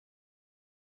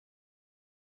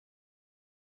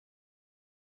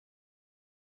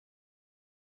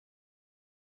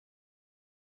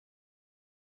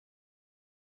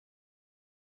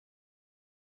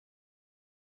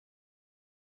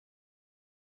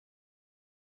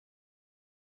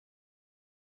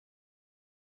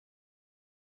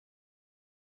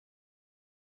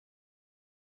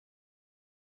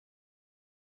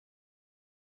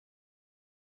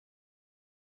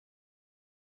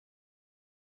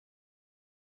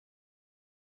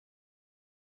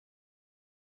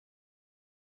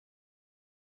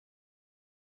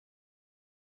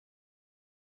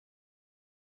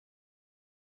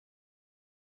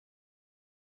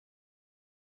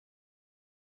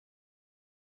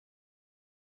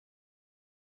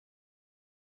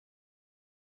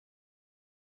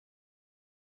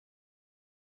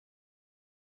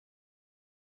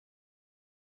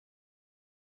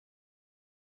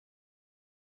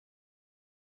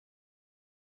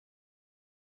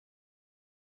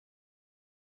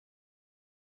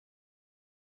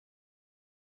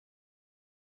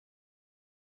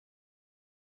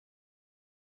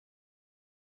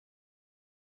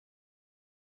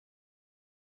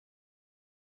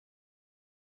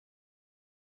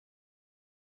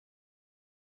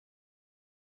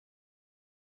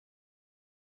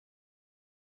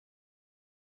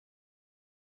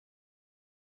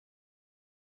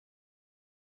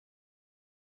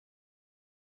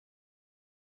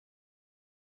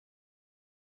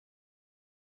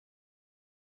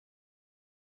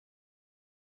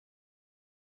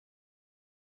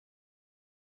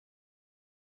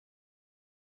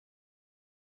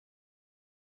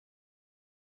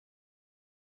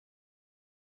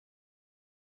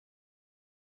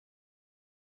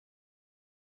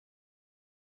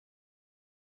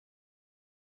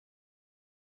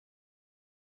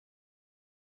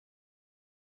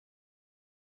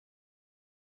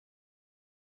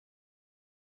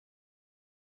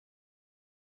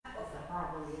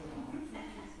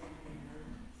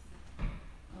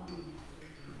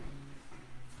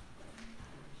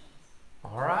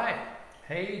All right.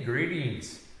 Hey,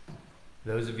 greetings.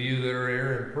 Those of you that are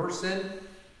here in person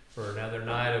for another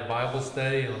night of Bible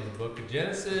study on the book of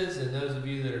Genesis, and those of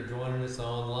you that are joining us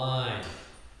online.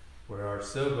 We are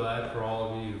so glad for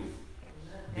all of you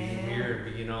being here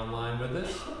and being online with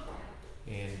us.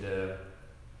 And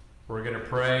we're going to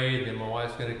pray, and then my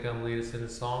wife's going to come lead us in a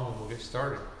song, and we'll get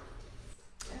started.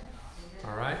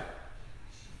 All right?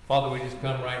 Father, we just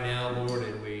come right now, Lord,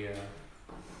 and we,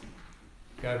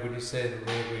 God, we just say that,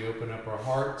 Lord, we open up our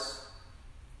hearts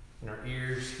and our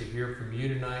ears to hear from you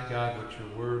tonight, God, what your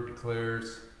word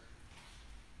declares.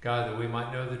 God, that we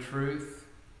might know the truth,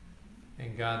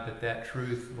 and God, that that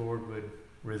truth, Lord, would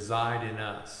reside in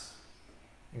us.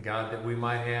 And God, that we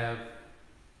might have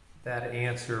that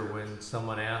answer when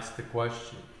someone asks the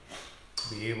question,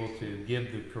 be able to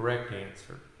give the correct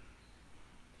answer.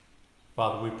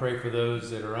 Father, we pray for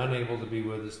those that are unable to be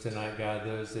with us tonight, God,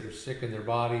 those that are sick in their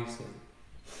bodies and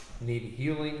need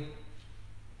healing.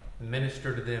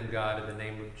 Minister to them, God, in the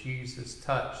name of Jesus.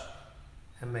 Touch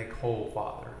and make whole,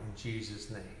 Father, in Jesus'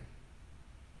 name.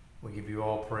 We give you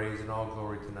all praise and all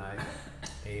glory tonight.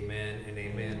 Amen and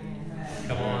amen.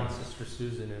 Come on, Sister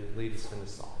Susan, and lead us in the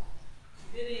song.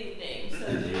 Good evening.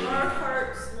 So do our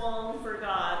hearts long for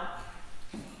God?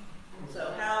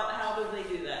 So how do they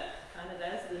do that? Kind of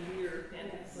as the deer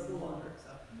panteth for the water.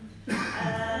 So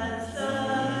as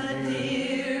the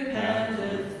deer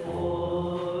panteth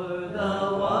for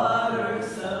the water,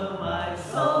 so my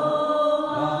soul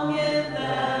longeth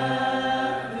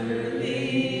after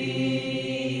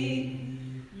thee.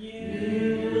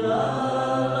 You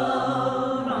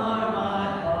alone are my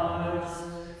heart's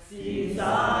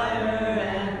desire,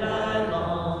 and I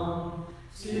long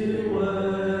to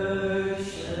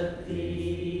worship thee.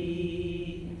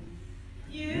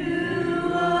 You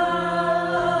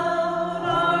alone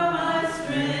are my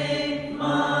strength,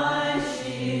 my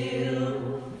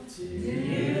shield. To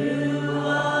you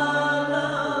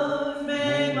alone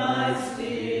may my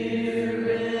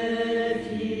spirit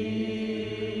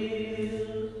yield.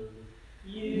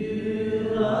 You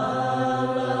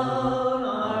alone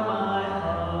are my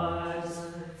heart's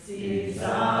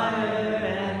desire,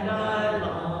 and I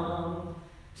long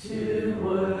to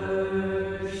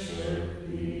worship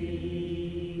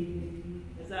thee.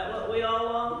 Is that what we all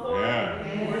long for? Yeah.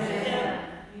 Worship Him.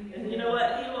 And you know what?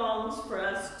 He longs for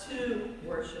us to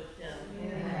worship Him.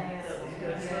 So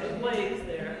there's those ways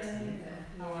there.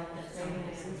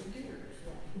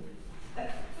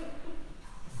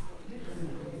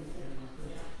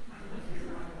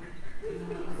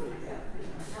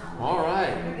 All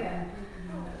right.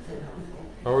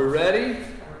 Are we ready?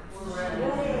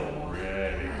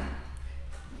 Ready.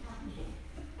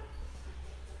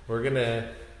 We're going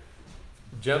to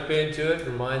jump into it.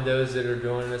 Remind those that are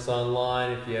joining us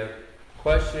online, if you have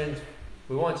questions,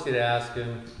 we want you to ask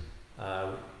them.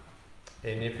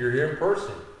 And if you're here in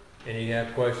person and you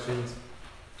have questions,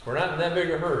 we're not in that big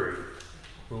a hurry.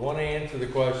 We want to answer the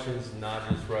questions and not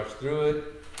just rush through it.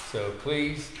 So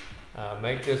please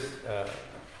make this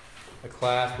a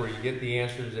class where you get the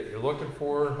answers that you're looking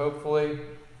for, hopefully,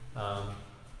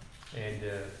 and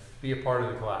be a part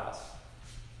of the class.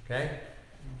 Okay?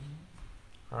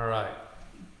 All right.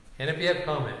 And if you have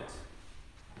comments,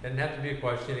 it doesn't have to be a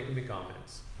question, it can be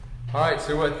comments. All right,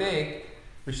 so I think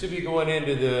we should be going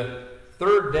into the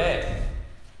third day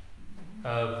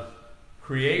of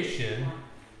creation.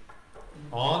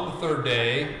 On the third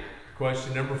day,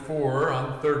 question number 4,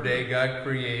 on the third day, God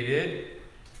created.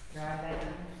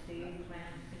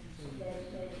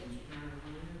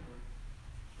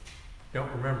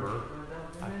 Don't remember.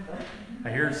 I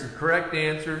hear some correct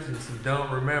answers and some don't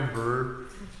remember.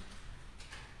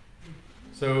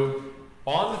 So,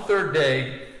 on the third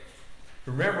day,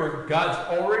 remember, God's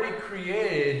already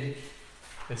created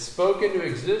and spoken to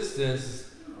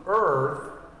existence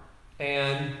earth,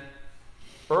 and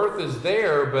earth is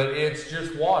there, but it's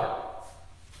just water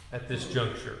at this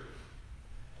juncture.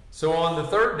 So on the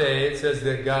third day, it says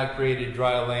that God created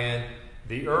dry land,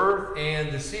 the earth,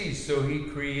 and the seas. So He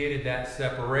created that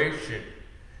separation.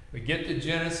 We get to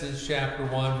Genesis chapter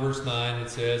 1, verse 9. It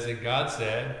says, and God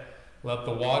said, let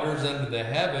the waters under the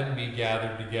heaven be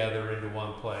gathered together into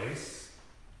one place.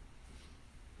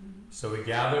 So He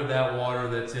gathered that water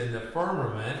that's in the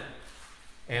firmament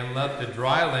and let the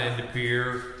dry land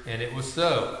appear, and it was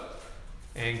so.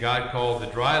 And God called the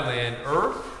dry land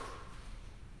earth,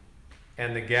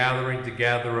 and the gathering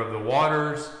together of the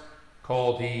waters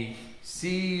called He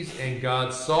seas, and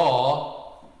God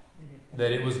saw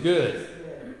that it was good.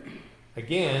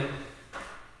 Again,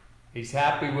 He's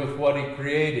happy with what he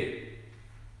created.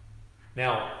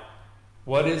 Now,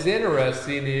 what is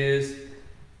interesting is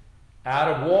out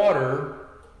of water,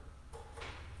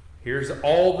 here's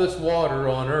all this water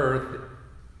on earth.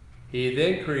 He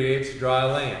then creates dry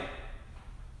land.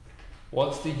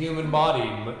 What's the human body?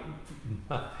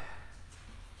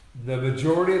 The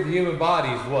majority of the human body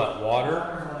is what?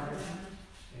 Water?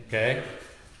 Okay.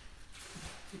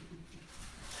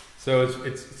 So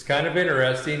it's kind of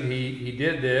interesting. He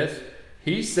did this.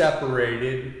 He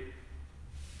separated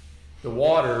the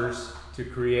waters to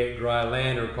create dry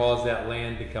land, or cause that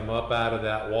land to come up out of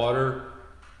that water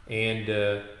and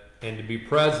to be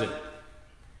present.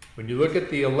 When you look at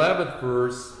the 11th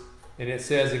verse, and it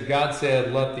says, and God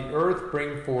said, let the earth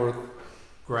bring forth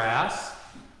grass,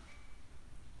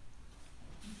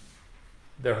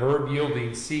 the herb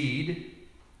yielding seed,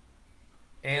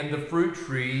 and the fruit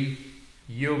tree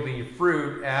yielding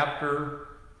fruit after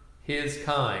his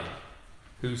kind,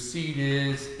 whose seed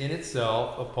is in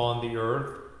itself upon the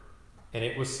earth. And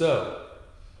it was so.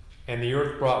 And the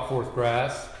earth brought forth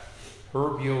grass,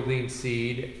 herb yielding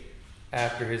seed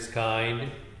after his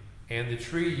kind, and the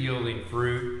tree yielding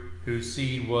fruit, whose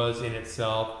seed was in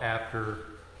itself after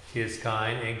his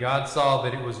kind. And God saw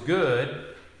that it was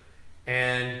good,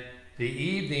 and the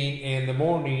evening and the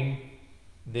morning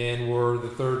then were the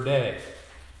third day.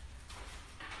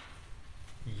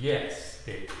 Yes,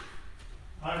 Dave.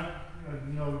 I've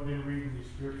been reading the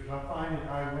scriptures. I find it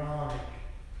ironic,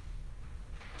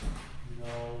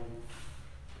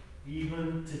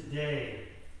 even today,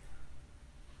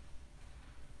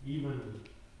 even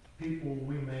people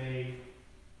we may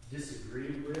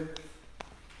disagree with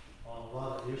on a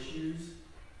lot of issues,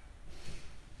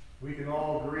 we can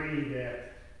all agree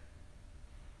that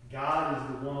God is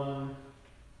the one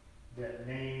that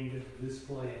named this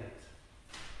planet.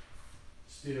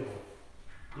 Still.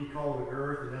 He called it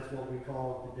Earth, and that's what we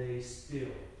call it today,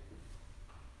 still.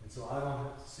 And so I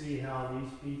don't see how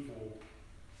these people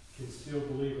can still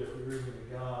believe that there isn't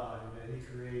a God and that He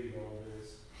created all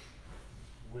this,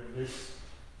 when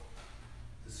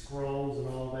the scrolls and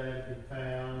all that have been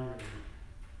found,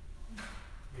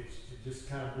 and it just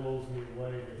kind of blows me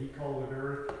away that He called it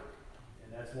Earth,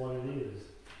 and that's what it is.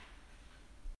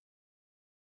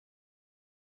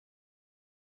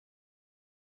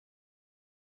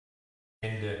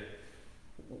 And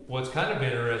what's kind of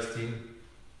interesting,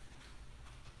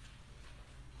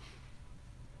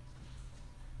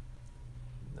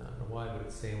 I don't know why, but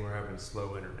it's saying we're having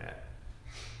slow internet.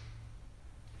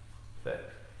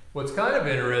 But what's kind of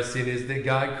interesting is that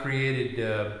God created,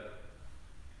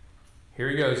 here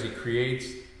he goes, he creates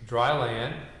dry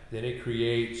land, then he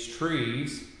creates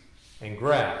trees and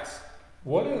grass.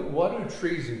 What do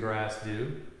trees and grass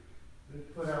do? They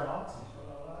put out oxygen.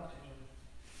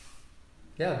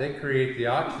 Yeah, they create the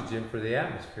oxygen for the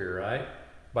atmosphere, right?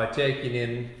 By taking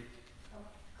in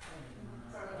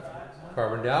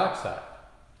carbon dioxide.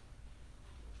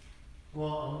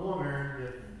 Well, I'm wondering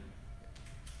if...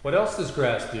 What else does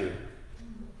grass do?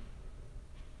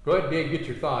 Go ahead, Dave, get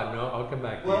your thought, and I'll come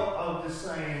back to you. Well, I was just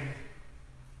saying,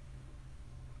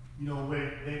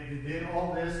 when they did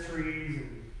all this trees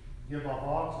and give off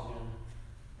oxygen,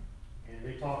 and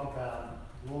they talk about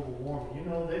global warming,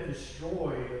 they've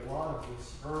destroyed a lot of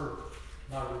this earth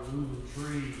by removing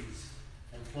trees,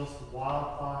 and plus the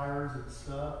wildfires and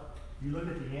stuff. You look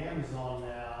at the Amazon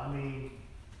now,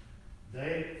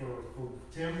 they, for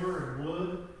timber and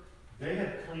wood, they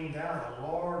have cleaned out a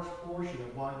large portion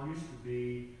of what used to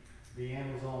be the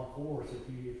Amazon forest.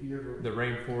 If you ever... The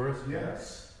rainforest?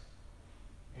 Yes.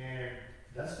 And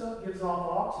that stuff gives off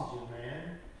oxygen,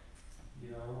 man.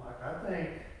 I think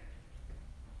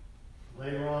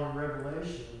later on in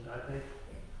Revelation, I think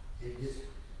it gets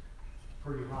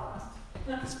pretty hot.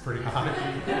 It's pretty hot.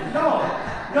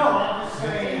 No, I'm just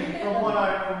saying from what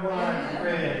I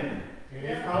read, and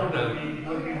it's probably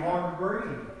going to be hard to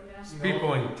breathe.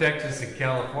 People in Texas and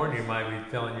California might be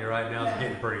telling you right now it's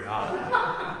getting pretty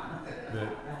hot.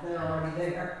 They're already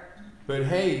there. But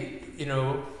hey,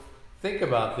 think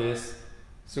about this.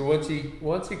 So once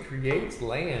he creates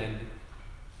land,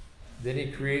 then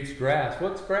he creates grass.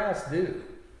 What's grass do?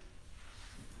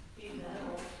 Feed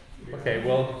animals. Okay,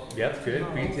 well, yeah, that's good.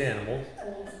 Feeds animals.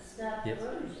 Stop Yep.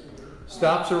 erosion.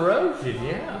 Stops erosion.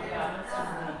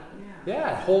 Yeah.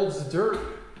 Yeah, it holds the dirt.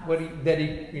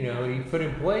 He put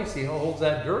in place. He holds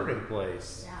that dirt in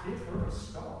place. Give her a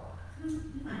star.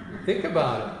 Think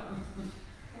about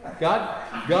it.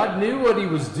 God knew what He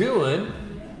was doing,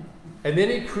 and then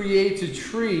He creates a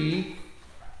tree,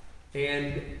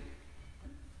 and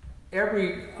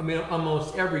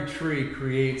almost every tree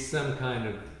creates some kind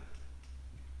of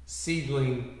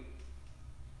seedling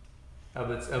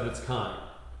of its kind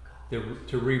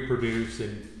to reproduce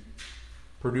and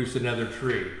produce another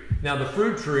tree. Now the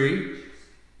fruit trees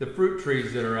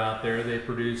that are out there, they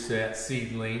produce that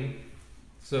seedling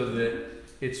so that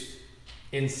it's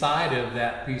inside of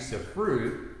that piece of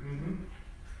fruit. Mm-hmm.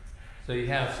 So you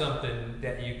have something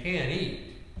that you can eat.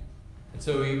 And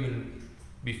so even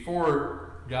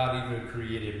before God even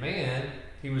created man,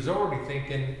 he was already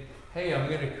thinking, hey, I'm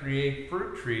going to create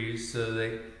fruit trees so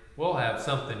they will have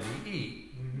something to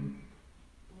eat. Mm-hmm.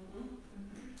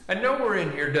 And nowhere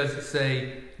in here does it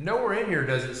say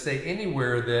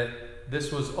anywhere that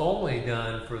this was only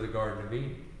done for the Garden of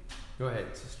Eden. Go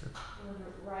ahead, sister. On the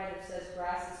right it says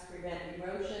grasses prevent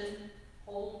erosion,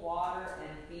 hold water, and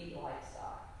feed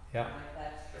livestock. Yeah, Like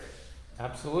that's true.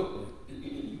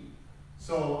 absolutely.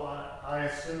 So I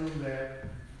assume that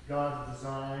God's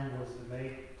design was to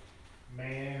make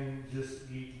man just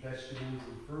eat vegetables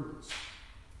and fruits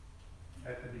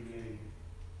at the beginning.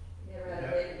 You ever had a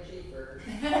bacon cheeseburger?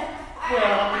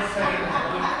 Well, I'm just saying,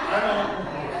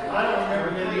 I don't remember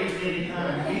them eating any kind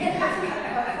of meat.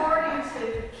 According to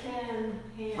Ken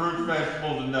Ham. Fruits,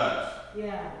 vegetables, and nuts.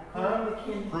 Yeah, according to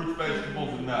Ken. Fruits, vegetables,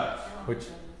 and nuts. Which,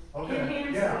 Ken Okay,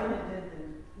 Ham's the yeah. one that did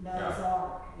the Noah's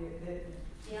Ark.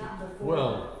 Yeah. Before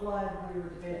Well- the flood, we were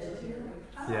vegetarian.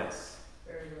 yes.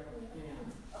 Very little.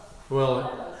 Yeah. Well,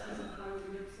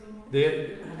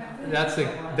 that's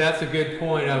a good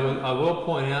point. I will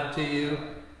point out to you,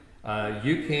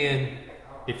 you can,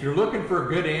 if you're looking for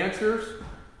good answers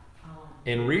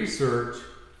in research,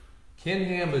 Ken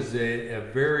Ham is a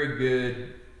very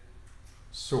good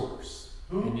source.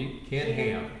 And you, Ken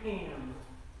Ham. Ham.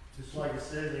 Just like it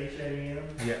says, H-A-M,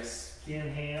 Yes. Ken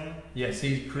Ham. Yes,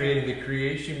 he created the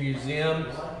Creation Museum.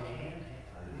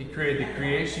 He created the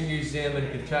Creation Museum in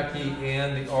Kentucky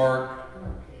and the Ark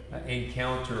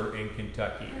Encounter in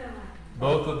Kentucky.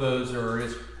 Both of those are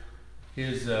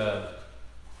his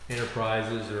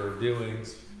enterprises or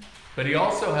doings. But he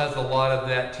also has a lot of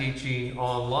that teaching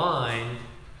online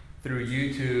through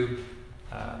YouTube.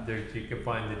 There you can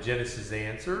find the Genesis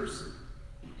Answers.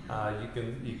 You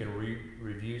can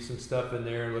review some stuff in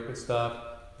there, look at stuff.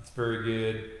 It's very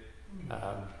good.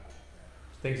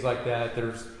 Things like that.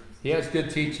 He has good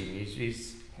teaching.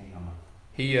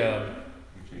 He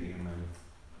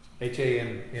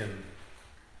H-A-M-M,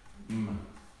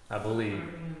 I believe.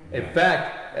 In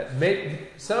fact,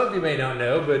 some of you may not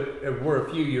know, but we're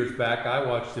a few years back, I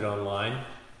watched it online,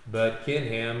 but Ken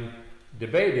Ham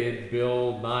debated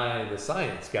Bill Nye the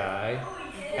Science Guy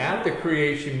at the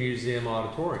Creation Museum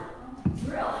auditorium.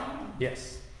 Really?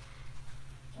 Yes.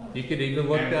 You could even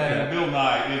look And that up. Bill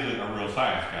Nye isn't a real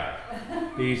science guy.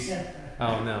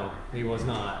 Oh no, he was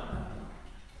not.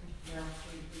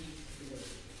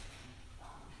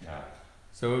 Yeah.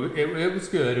 So it was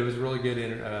good. It was really good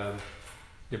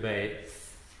debate.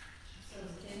 So you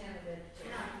can't have a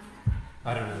vegetarian.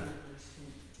 I don't know.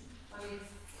 I mean,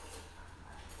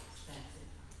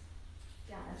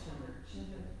 Yeah, that's right.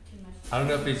 I don't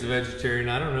know if he's a vegetarian.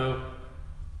 I don't know.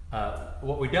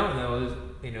 What we don't know is,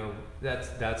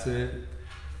 that's an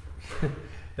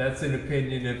that's an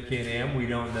opinion of Ken Ham. We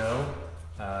don't know.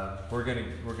 We're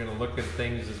gonna look at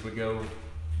things as we go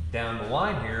down the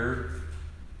line here.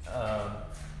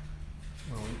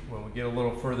 When we get a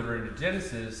little further into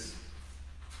Genesis,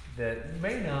 that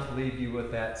may not leave you with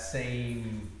that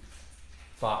same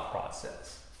thought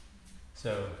process.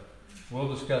 So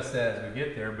we'll discuss that as we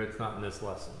get there, but it's not in this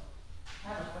lesson. I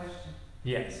have a question.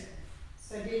 Yes.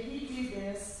 So did he do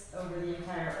this over the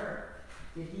entire earth?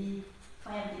 Did he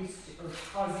plant these, or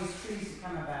cause these trees to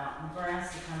come about and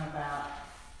grass to come about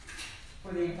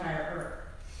for the entire earth?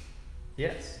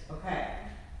 Yes. Okay.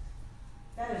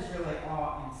 That is really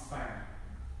awe-inspiring.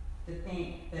 To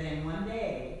think that in one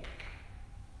day,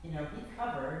 he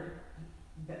covered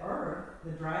the earth,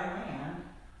 the dry land,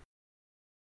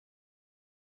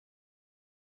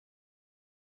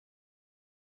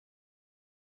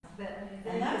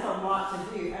 and that's a lot to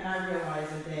do, and I realize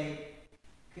a day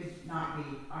could not be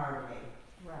our day,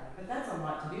 Right. but that's a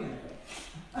lot to do in a day.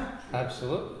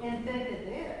 Absolutely. And think of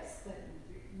this, that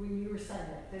when you were saying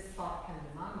that, this thought came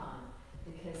to my mind,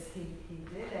 because he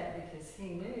did that because he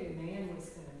knew man was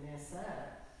gonna mess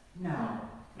up. No.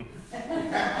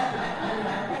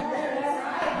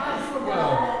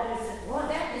 Well,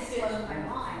 that just wasn't my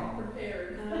mind. prepared.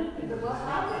 Well, I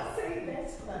would say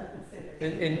that's what I consider.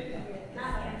 And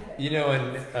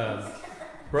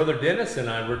Brother Dennis and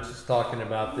I were just talking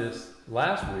about this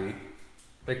last week,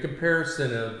 the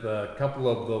comparison of a couple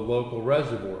of the local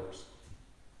reservoirs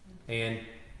and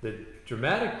the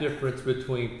dramatic difference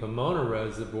between Pomona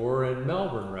Reservoir and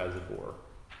Melbourne Reservoir,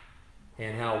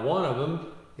 and how one of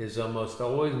them is almost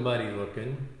always muddy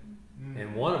looking,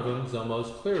 and one of them is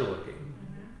almost clear looking.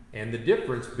 And the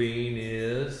difference being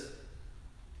is,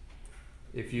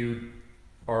 if you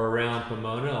are around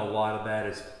Pomona, a lot of that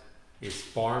is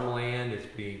farmland. It's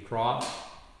being cropped.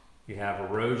 You have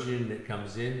erosion that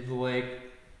comes into the lake.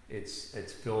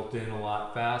 It's filled in a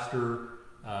lot faster.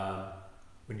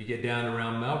 When you get down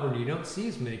around Melbourne, you don't see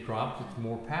as many crops. It's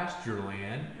more pasture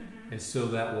land, and so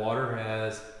that water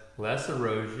has less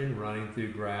erosion running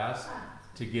through grass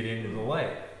to get into the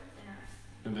lake.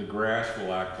 And the grass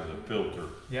will act as a filter.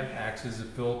 Yep, acts as a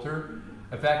filter.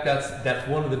 In fact, that's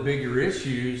one of the bigger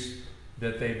issues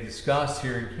that they've discussed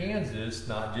here in Kansas,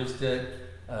 not just at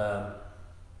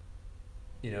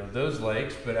those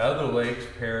lakes, but other lakes,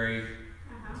 Perry,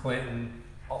 Clinton.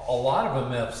 A lot of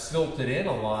them have silted in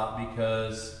a lot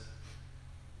because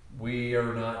we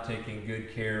are not taking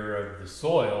good care of the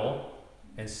soil,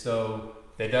 and so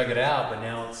they dug it out, but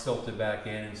now it's silted back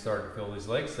in and started to fill these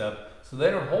lakes up, so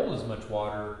they don't hold as much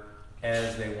water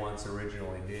as they once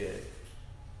originally did.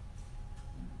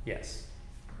 Yes?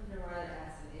 I wanted to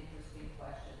ask an interesting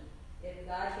question. If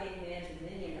God gave man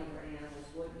dominion over animals,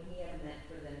 wouldn't he have meant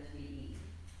for them to be eaten?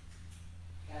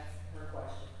 That's her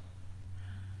question.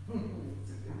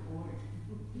 It's a good point.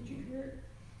 Did you hear it?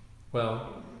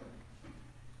 Well,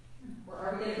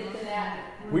 Are we gonna get to that?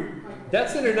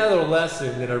 that's in another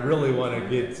lesson that I really want to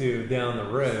get to down the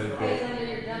road. But Alexander,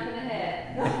 you're jumping ahead.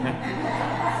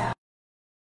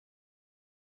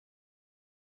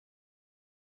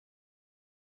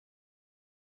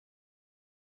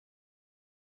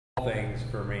 things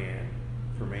for man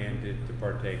to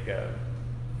partake of,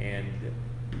 and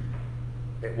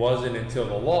it wasn't until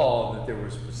the law that there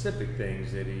were specific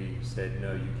things that he said,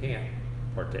 no, you can't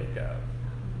partake of.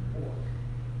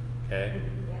 Okay?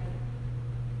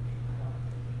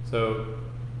 So,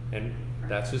 and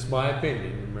that's just my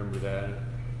opinion, remember that.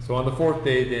 So on the fourth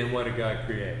day then, what did God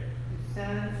create? The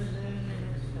sun, the moon,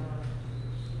 and the stars.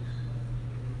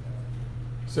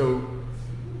 So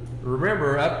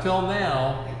remember, up till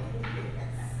now,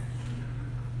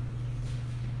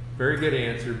 very good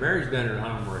answer. Mary's done her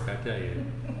homework, I tell you.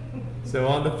 So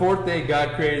on the fourth day,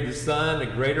 God created the sun, a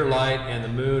greater light, and the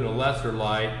moon, a lesser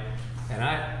light. And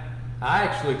I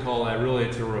actually call that really,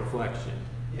 it's a reflection.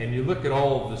 And you look at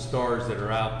all of the stars that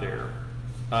are out there.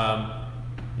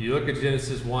 You look at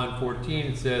Genesis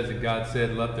 1:14, it says, and God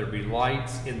said, let there be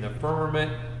lights in the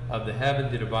firmament of the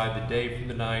heaven to divide the day from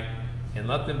the night, and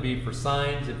let them be for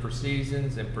signs and for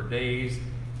seasons and for days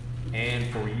and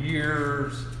for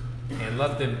years, and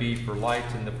let them be for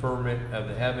lights in the firmament of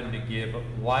the heaven to give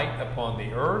light upon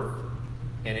the earth.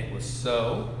 And it was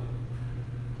so.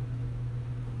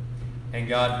 And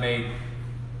God made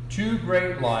two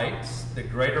great lights, the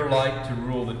greater light to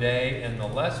rule the day and the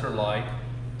lesser light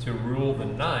to rule the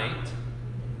night.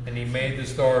 And he made the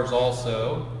stars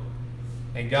also.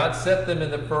 And God set them in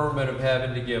the firmament of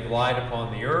heaven to give light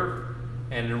upon the earth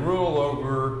and to rule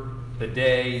over the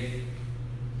day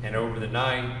and over the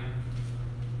night,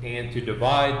 and to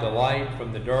divide the light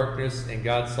from the darkness. And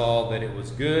God saw that it was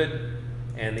good,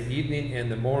 and the evening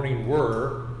and the morning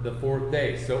were the fourth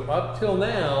day. So up till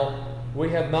now, we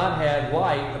have not had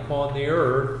light upon the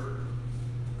earth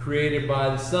created by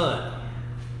the sun.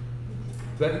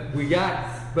 But we've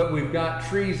got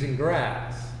trees and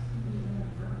grass.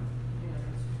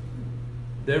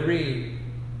 They're being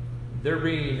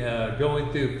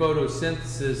going through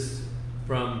photosynthesis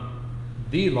from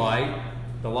the light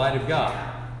of God.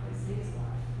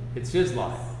 It's His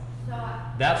light. So,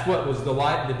 That's what was the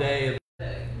light of the day of.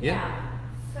 Yeah.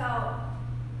 So,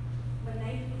 when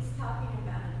he's talking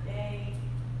about a day,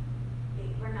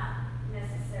 we're not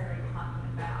necessarily talking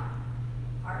about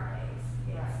our days.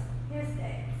 It's his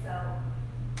day. So,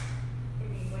 I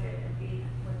mean, would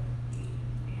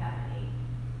you have any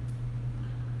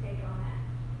take on that?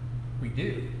 We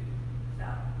do. So,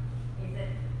 is it,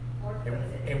 or is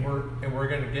it? And we're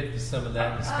going to get to some of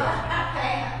that discussion.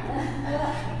 Okay.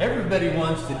 Everybody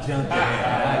wants to jump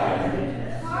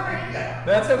in. Sorry.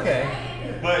 That's okay.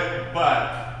 But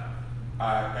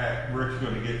Rick's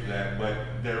going to get to that, but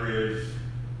there is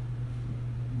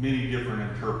many different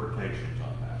interpretations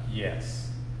on that,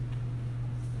 Yes.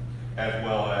 as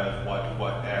well as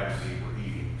what Adam and Eve were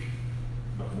eating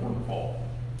before the fall.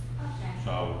 Okay.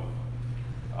 So,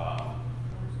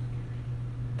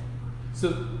 So,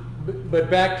 but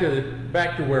back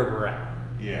to where we're at.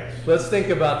 yes. Let's think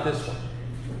about this one.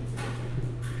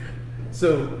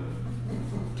 So,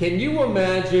 can you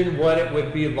imagine what it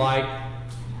would be like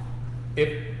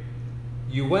if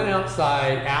you went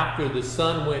outside after the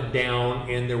sun went down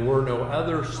and there were no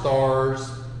other stars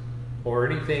or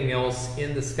anything else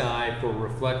in the sky for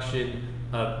reflection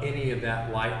of any of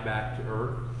that light back to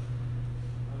earth.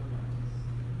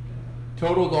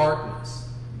 Total darkness,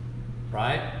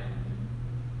 right?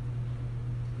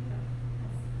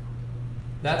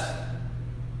 That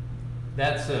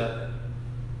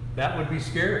would be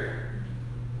scary,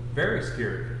 very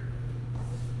scary.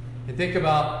 And think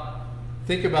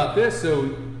about this.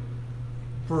 So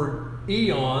for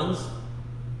eons,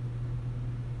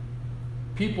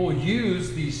 people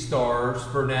use these stars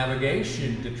for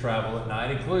navigation to travel at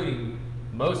night, including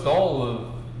most all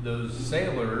of those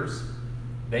sailors.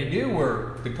 They knew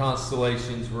where the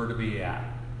constellations were to be at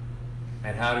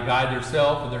and how to guide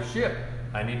themselves and their ship.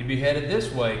 I need to be headed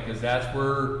this way because that's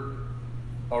where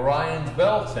Orion's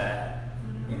belt's at,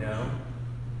 you know,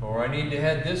 or I need to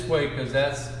head this way because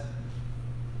that's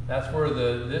where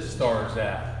this star's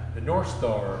at, the North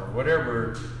Star or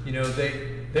whatever. You know,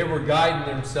 they were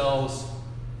guiding themselves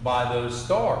by those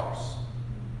stars.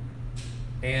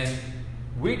 And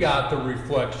we got the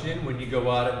reflection when you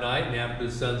go out at night and after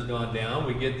the sun's gone down,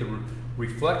 we get the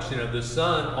reflection of the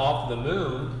sun off the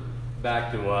moon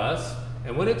back to us.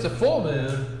 And when it's a full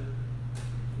moon,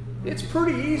 it's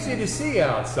pretty easy to see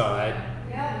outside.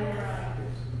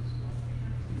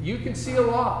 You can see a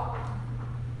lot.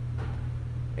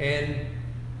 And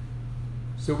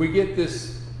so we get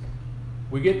this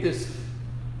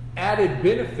added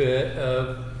benefit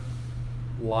of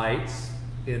lights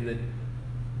in the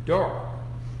dark.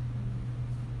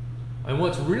 And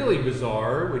what's really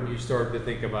bizarre when you start to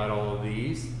think about all of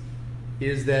these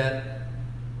is that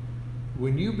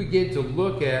when you begin to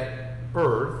look at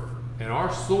Earth and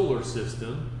our solar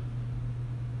system,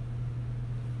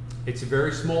 it's a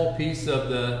very small piece of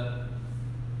the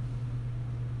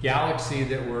galaxy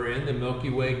that we're in, the Milky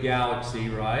Way galaxy,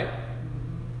 right?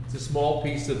 It's a small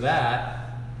piece of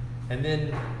that. And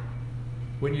then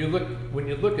when you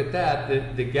look at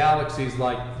that, the galaxy's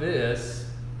like this.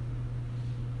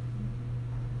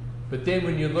 But then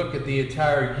when you look at the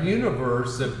entire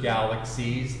universe of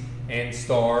galaxies and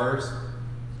stars,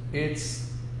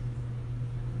 it's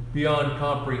beyond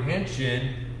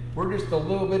comprehension. We're just a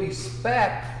little bitty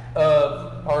speck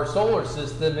of our solar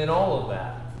system in all of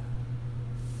that.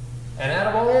 And out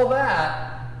of all of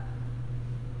that,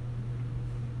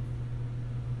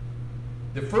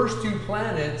 the first two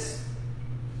planets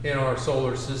in our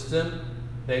solar system,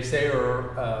 they say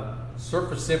are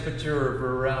surface temperature of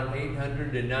around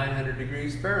 800 to 900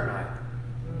 degrees Fahrenheit.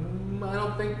 I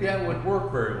don't think that would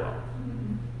work very well.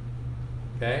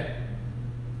 Okay?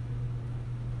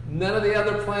 None of the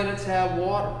other planets have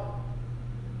water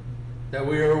that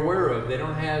we are aware of. They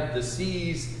don't have the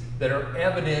seas that are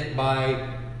evident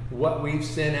by what we've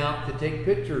sent out to take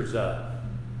pictures of.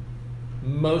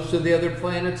 Most of the other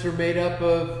planets are made up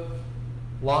of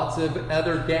lots of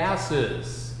other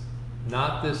gases,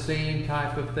 not the same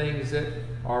type of things that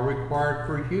are required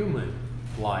for human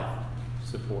life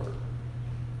support.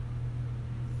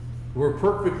 We're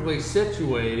perfectly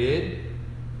situated,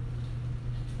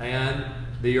 and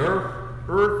the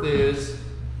Earth is,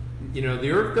 you know,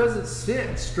 the Earth doesn't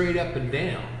sit straight up and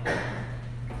down.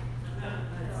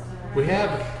 We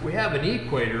have an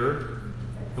equator,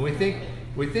 and we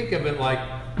think of it like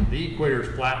the equator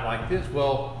is flat like this.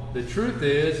 Well, the truth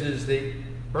is the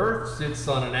Earth sits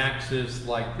on an axis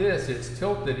like this. It's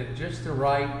tilted at just the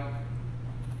right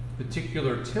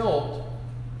particular tilt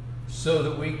so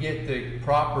that we get the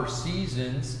proper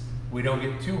seasons. We don't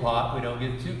get too hot, we don't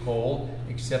get too cold,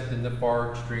 except in the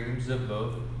far extremes of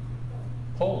both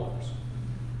polars,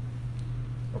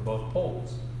 or both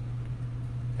poles.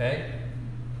 Okay?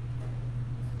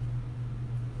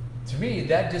 To me,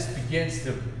 that just begins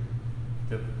to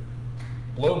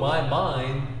blow my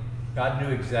mind. God knew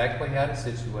exactly how to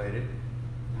situate it,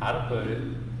 how to put it.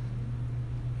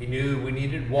 He knew we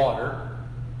needed water.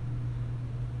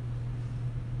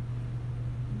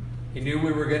 He knew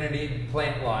we were going to need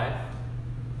plant life.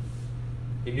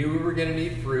 He knew we were going to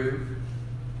need fruit.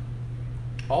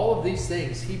 All of these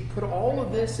things, he put all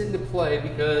of this into play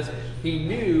because he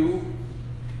knew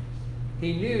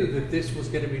that this was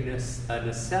going to be a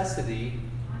necessity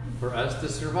for us to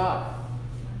survive.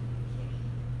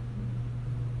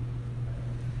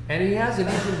 And he hasn't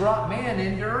even brought man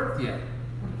into earth yet.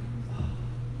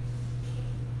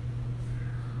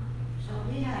 So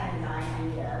he had an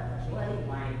idea of what he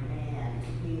wanted man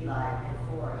to be like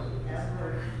before he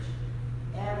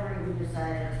ever even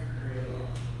decided to create.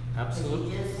 Absolutely.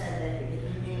 He just said that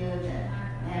he knew that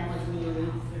man was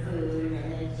needing food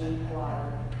and then deep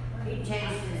water. If he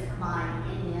changed his mind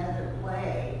any other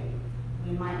way,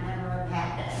 we might never have had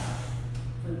enough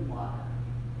food and water.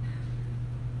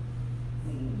 I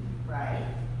mean, right?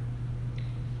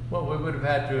 Well, we would have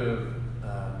had to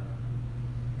have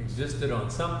existed on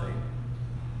something.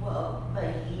 Well, but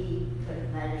he could have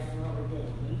made us well, we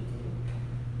didn't need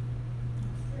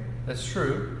to. That's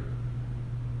true.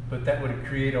 But that would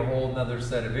create a whole nother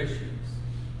set of issues.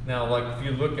 Now, like if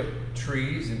you look at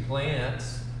trees and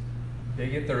plants, they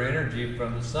get their energy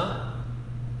from the sun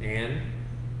and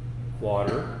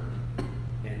water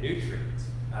and nutrients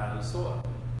out of the soil.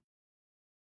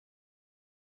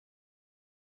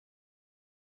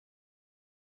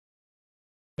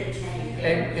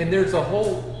 And there's a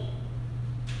whole,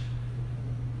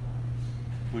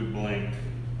 We blinked.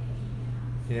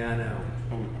 yeah, I know.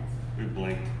 Oh, we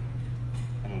blinked.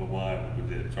 I don't know why we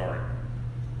did, sorry.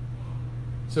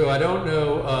 So I don't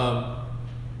know,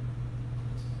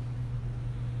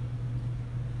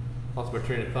 lost my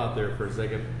train of thought there for a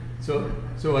second. So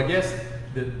I guess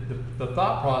the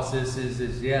thought process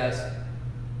is yes,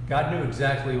 God knew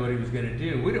exactly what he was going to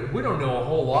do. We don't know a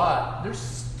whole lot. There's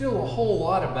still a whole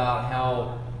lot about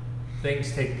how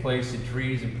things take place in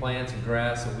trees and plants and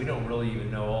grass, and we don't really even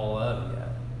know all of it yet.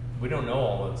 We don't know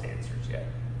all those answers yet.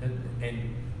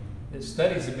 And the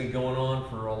studies have been going on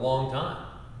for a long time.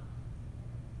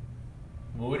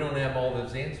 Well, we don't have all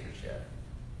those answers yet.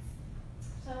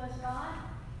 So is God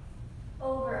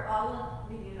over all of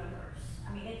the universe?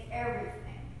 I mean, it's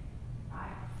everything, right?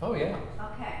 Oh, yeah.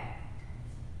 Okay.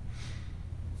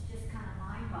 It's just kind of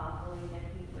mind-boggling that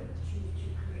he would choose to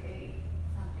create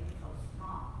something so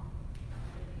small.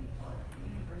 The people, the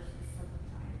universe is so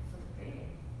giant, so big.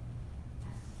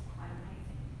 That's just quite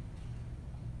amazing.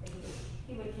 That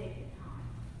he would take the time.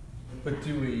 But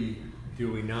do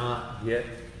we not yet,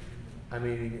 I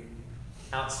mean,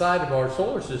 outside of our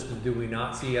solar system, do we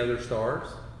not see other stars?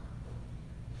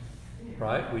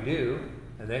 Right? We do.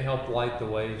 And they help light the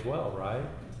way as well, right? Okay.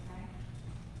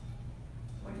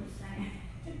 What are you saying?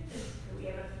 Do we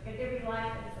have a different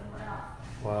life than somewhere else?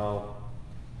 Well,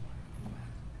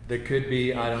 there could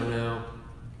be, I don't know.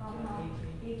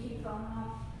 E.T. phone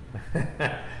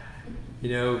home? You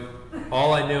know,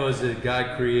 all I know is that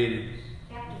God created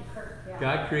Captain Kirk, yeah.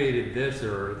 God created this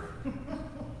earth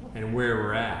and where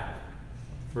we're at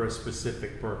for a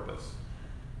specific purpose.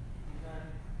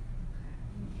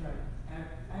 That's right.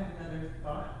 I have another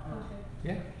thought.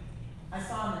 Yeah. I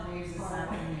saw in the news this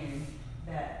afternoon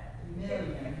that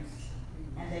millions,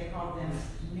 and they call them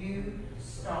new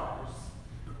stars,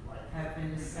 have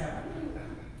been discovered.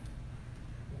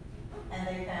 And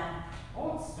they found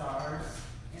old stars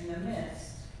in the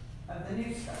midst of the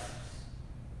new stars.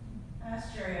 I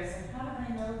asked Jerry, I said, how do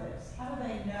they know this? How do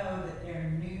they know that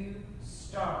they're new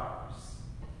stars?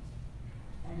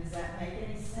 And does that make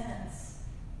any sense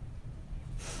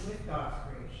with God's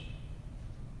creation?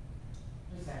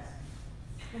 Just asking.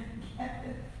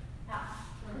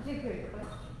 That's a good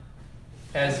question.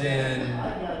 As in, I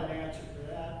got an answer for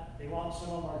that. They want some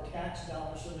of our tax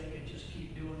dollars so they can just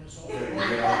keep doing this all over. There you go.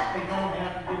 They don't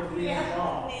have to get a real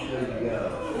job. There you go.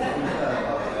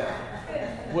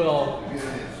 well, Good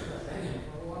answer.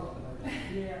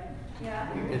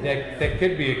 Yeah. that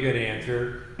could be a good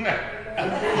answer.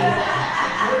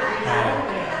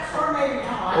 Or maybe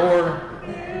not.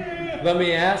 Or let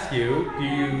me ask you, do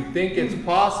you think it's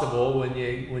possible when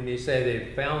you say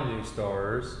they've found new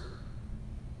stars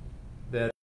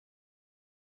that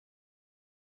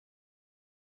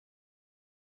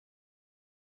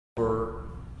were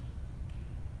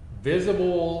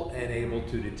visible and able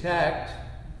to detect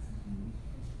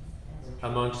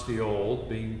amongst the old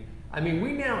being, I mean,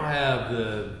 we now have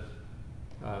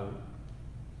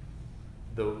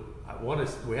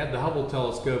we have the Hubble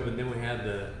telescope, and then we have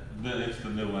It's the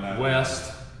new one.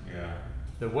 West. Yeah.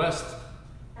 The West,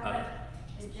 How about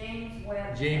the James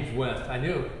Webb? James West. I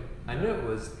knew it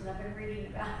was Because I've been reading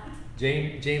about it.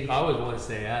 James. I always want to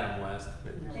say Adam West,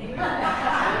 but James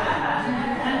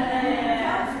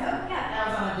That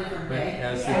was on a different day.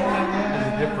 that's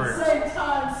a different. Same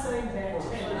time, same day.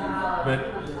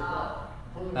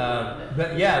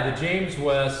 But yeah, the James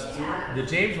West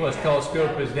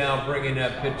telescope is now bringing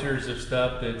up pictures of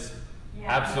stuff that's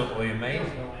absolutely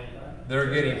amazing. They're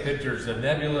getting pictures of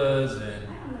nebulas and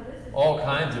all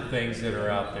kinds of things that are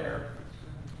out there.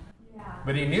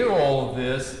 But he knew all of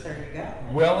this There you go.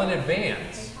 well in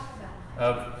advance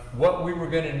of what we were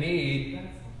going to need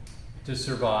to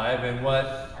survive and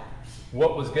what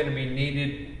was going to be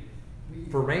needed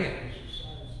for man.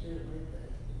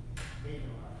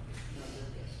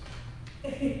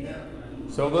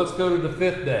 So let's go to the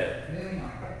fifth day. Moving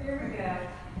on. Here we go.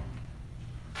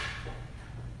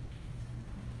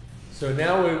 So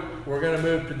now we're going to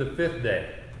move to the fifth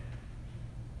day.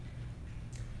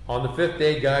 On the fifth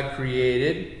day, God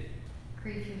created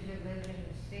creatures that live in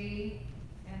the sea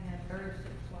and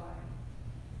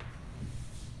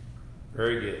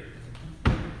Very good.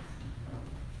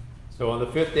 So on the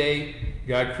fifth day,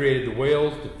 God created the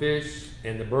whales, the fish,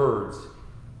 and the birds.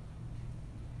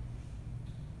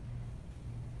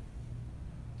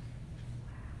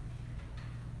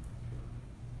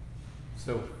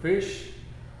 So fish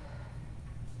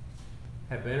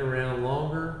have been around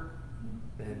longer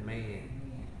than man.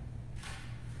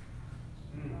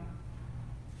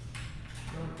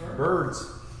 Birds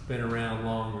been around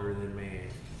longer than man.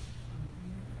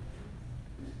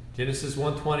 Genesis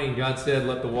 1:20, and God said,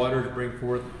 "Let the waters bring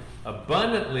forth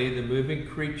abundantly the moving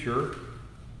creature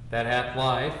that hath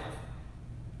life,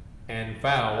 and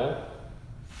fowl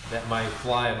that might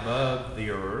fly above the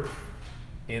earth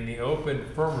in the open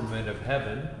firmament of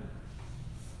heaven."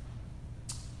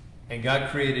 And God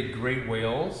created great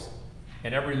whales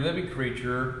and every living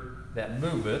creature that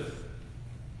moveth,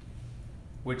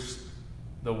 which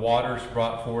the waters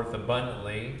brought forth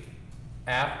abundantly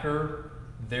after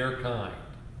their kind,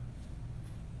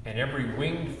 and every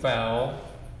winged fowl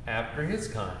after his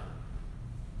kind.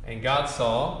 And God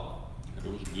saw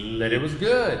that it was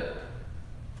good.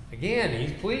 Again,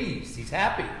 he's pleased, he's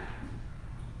happy.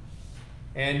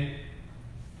 And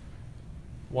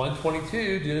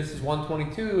 1:22, Genesis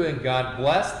 1:22, and God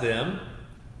blessed them.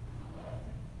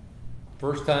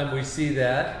 First time we see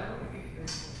that.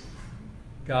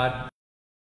 God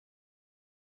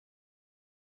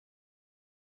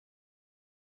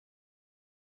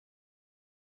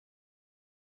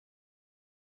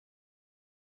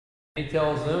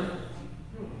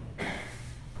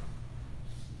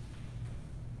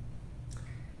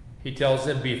He tells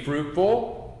them, be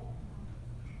fruitful,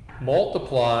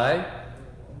 multiply,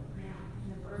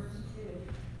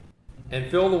 and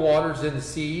fill the waters in the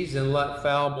seas, and let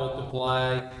fowl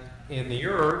multiply in the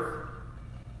earth.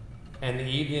 And the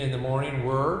evening and the morning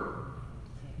were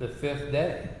the fifth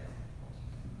day.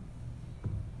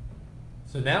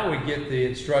 So now we get the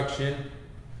instruction.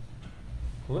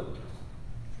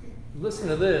 Listen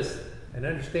to this and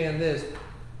understand this.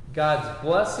 God's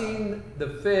blessing the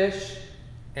fish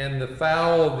and the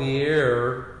fowl of the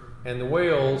air and the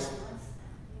whales,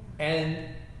 and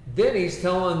then he's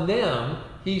telling them,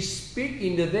 he's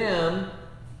speaking to them,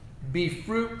 be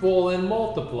fruitful and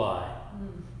multiply.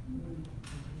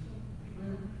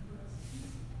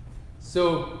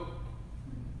 So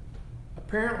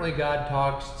apparently God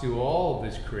talks to all of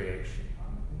his creation.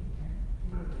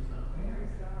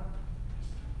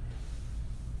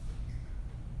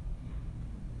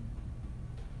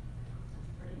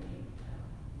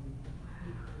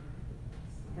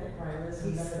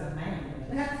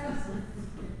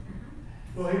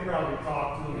 Well, he probably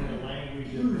talked to them in a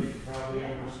language that they probably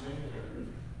understand.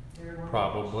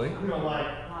 Probably. You know, like,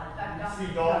 you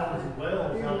see dolphins and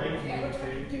whales, how they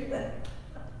communicate.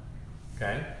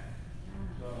 Okay.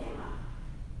 So,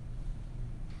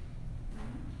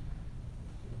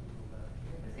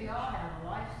 They all have a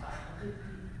life cycle,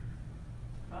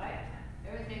 right?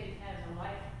 Everything has a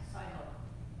life cycle.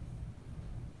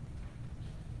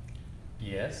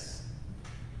 Yes.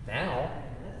 Now.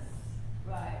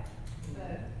 Right,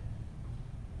 but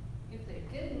if they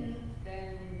didn't,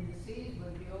 then the seas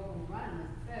would be overrun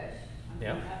with fish. I mean,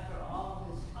 Yeah. after all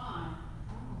this time,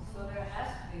 so there has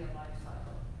to be a life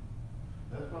cycle.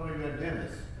 That's why we got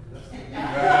Dennis.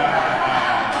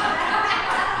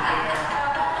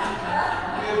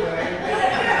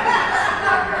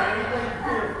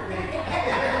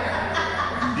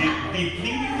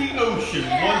 Depleting the ocean,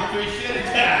 one fish at a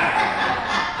time.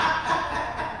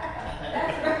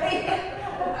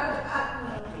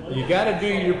 You got to do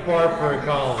your part for a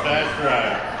colony. That's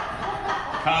right.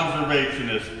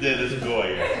 Conservationist Dennis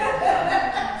Goyer.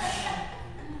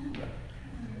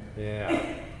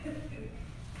 Yeah.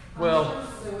 Well.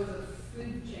 There was a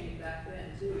food chain back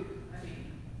then too. I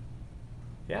mean.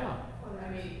 Yeah. I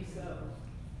mean, so.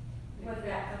 Was they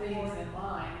that got things before? in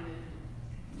line,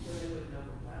 and so they wouldn't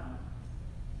overwhelm.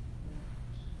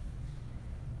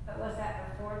 But was that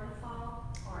before the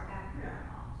fall or after the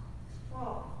fall?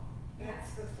 Well,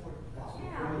 That's before the fall.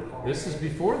 yeah. This is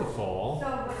before the fall. So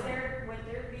would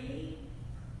there be,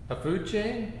 A food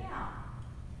chain? yeah,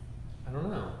 I don't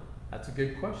know. That's a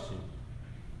good question.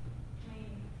 I mean,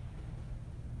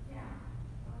 yeah.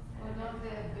 Well, don't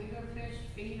the bigger fish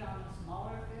feed on the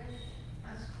smaller fish?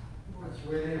 That's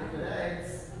where it is today.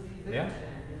 Yeah.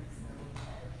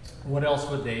 What else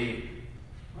would they eat?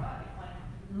 Right,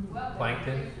 well,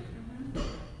 Plankton? The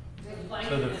So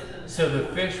plankton the, is so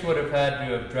the fish would have had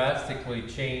to have drastically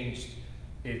changed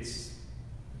its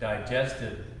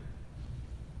digestive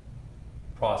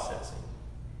processing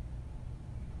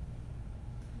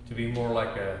to be more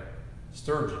like a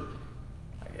sturgeon,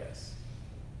 I guess,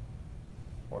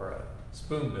 or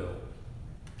Spoonbill.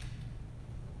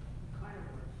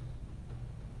 Carnivores.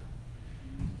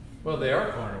 Well, they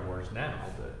are carnivores now,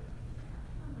 but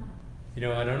you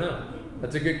know, I don't know.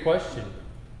 That's a good question.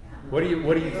 What do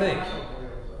you think? It's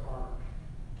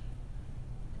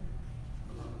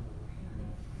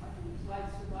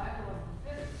like survival of the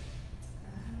fittest.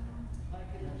 Like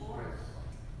in the forest.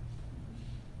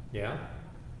 Yeah.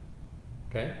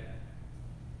 Okay.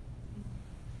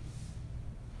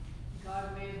 God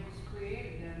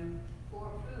created them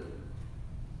for food.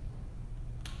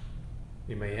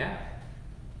 You may have.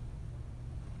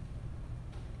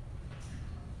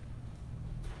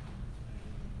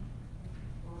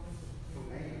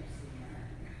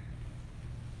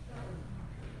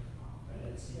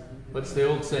 What's the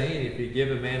old saying? If you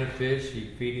give a man a fish,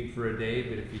 you feed him for a day,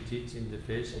 but if you teach him to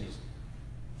fish, he's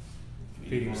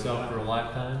feed himself for a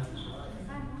lifetime.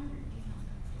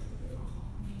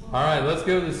 All right, let's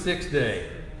go to the 6th day.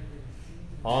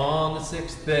 On the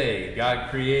 6th day, God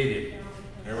created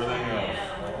Everything else.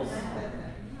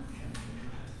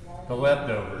 the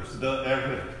leftovers.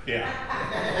 Yeah.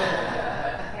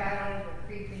 Cattle, the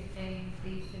creeping things,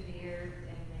 beasts of the earth,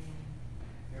 and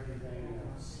Everything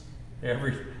else.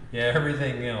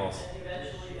 Everything else. And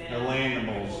eventually The man.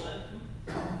 animals.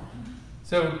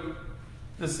 So,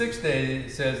 the 6th day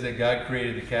says that God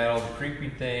created the cattle, the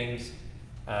creeping things,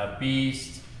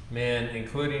 beasts, men,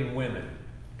 including women.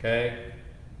 Okay?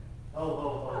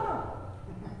 Oh.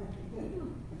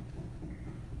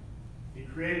 He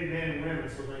created men and women,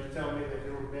 so they tell me that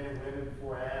there were men and women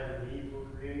before Adam and Eve were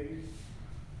created?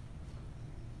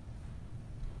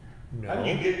 How do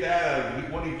you get that out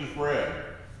of what he just read?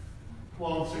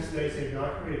 Well, in 6 days, say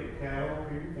God created cattle,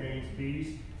 creeping things,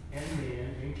 beasts, and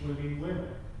men, including women.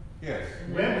 Yes.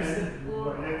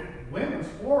 Women's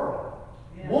plural.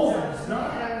 Woman's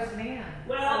not. that was man.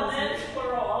 Well, men's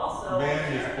plural also.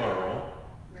 Man is plural.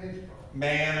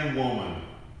 Man and woman.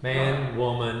 Man,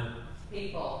 woman,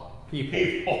 People.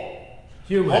 people.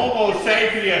 Human. Homo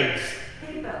sapiens.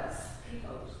 Peoples.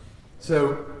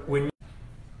 So, when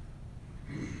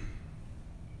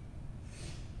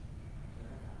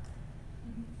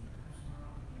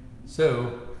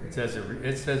it says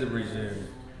it resumed.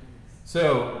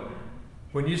 So,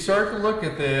 when you start to look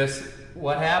at this,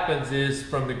 what happens is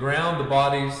from the ground the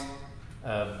bodies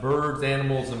of birds,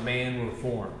 animals, and man were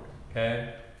formed.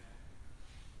 Okay?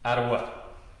 Out of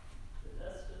what? The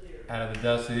dust of the earth. Out of the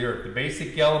dust of the earth. The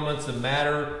basic elements of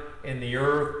matter in the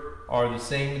earth are the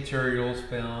same materials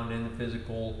found in the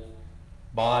physical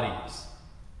bodies.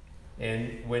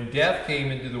 And when death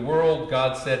came into the world,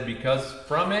 God said, because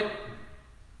from it,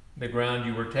 the ground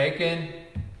you were taken,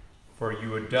 for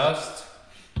you are dust,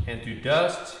 and to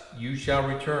dust you shall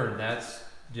return. That's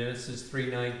Genesis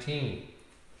 3:19.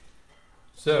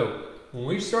 So, when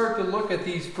we start to look at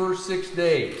these first 6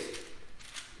 days,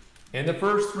 in the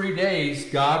first 3 days,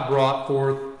 God brought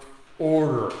forth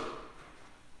order.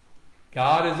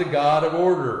 God is a God of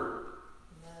order.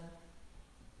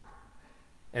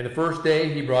 And the first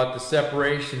day, he brought the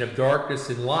separation of darkness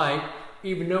and light,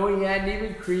 even though he hadn't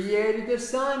even created the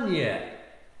sun yet.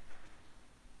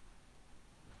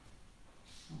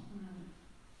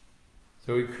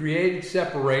 So he created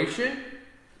separation.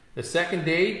 The second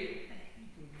day,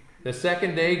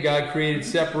 God created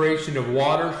separation of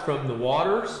waters from the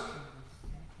waters,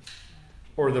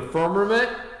 or the firmament.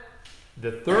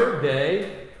 The third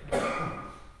day,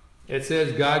 it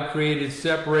says God created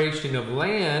separation of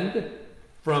land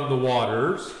from the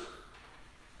waters,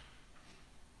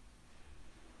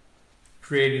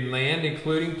 creating land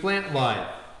including plant life.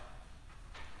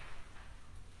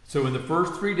 So in the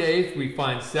first 3 days, we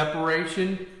find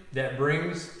separation that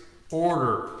brings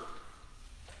order.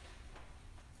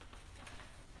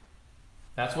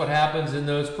 That's what happens in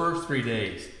those first 3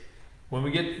 days. When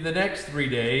we get to the next 3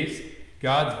 days,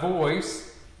 God's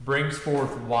voice brings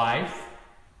forth life.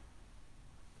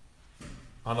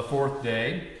 On the 4th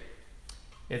day,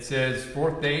 it says,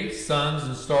 4th day, suns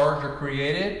and stars are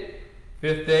created.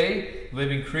 5th day,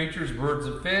 living creatures, birds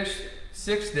and fish.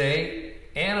 6th day,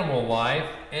 animal life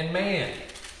and man.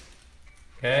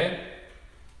 Okay?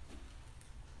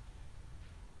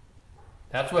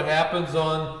 That's what happens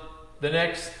on the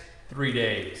next 3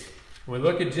 days. When we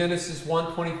look at Genesis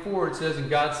 1:24, it says, and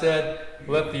God said,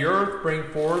 let the earth bring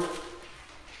forth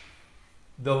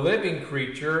the living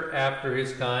creature after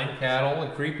his kind, cattle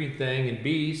and creeping thing and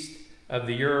beast of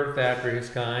the earth after his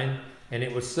kind. And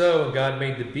it was so, and God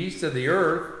made the beasts of the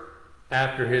earth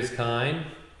after his kind,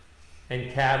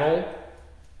 and cattle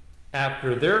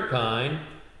after their kind,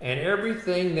 and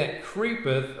everything that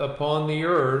creepeth upon the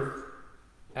earth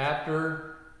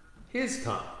after his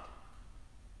kind.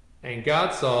 And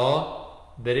God saw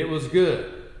that it was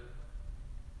good.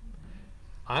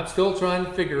 I'm still trying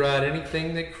to figure out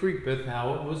anything that creepeth,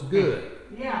 how it was good.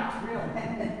 Yeah, really.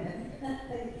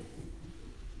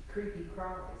 Creepy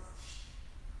crawlies.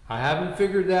 I haven't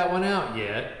figured that one out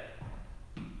yet.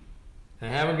 I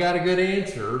haven't got a good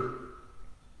answer.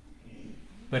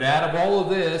 But out of all of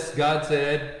this, God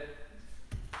said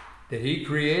that He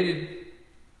created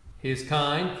His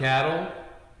kind, cattle,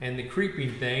 and the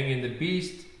creeping thing, and the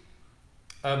beast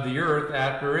of the earth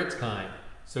after its kind.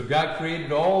 So God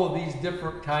created all of these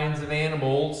different kinds of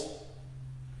animals,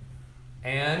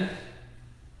 and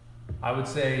I would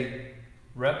say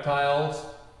reptiles,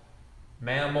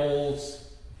 mammals,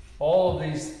 all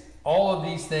of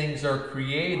these things are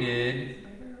created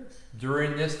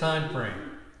during this time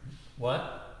frame.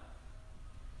 What?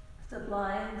 The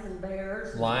lions and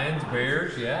bears. Lions,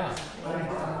 bears, yeah.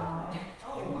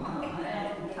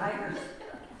 Tigers.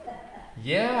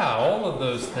 Yeah, all of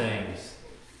those things.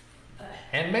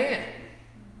 And man.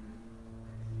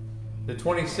 The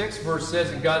 26th verse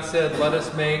says that God said, let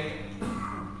us make,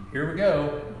 here we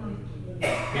go.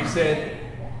 He said,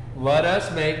 let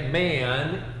us make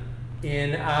man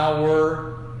in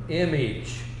our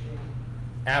image,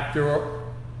 after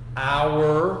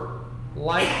our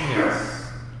likeness.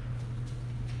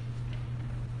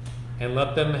 And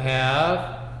let them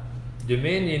have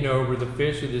dominion over the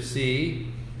fish of the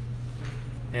sea,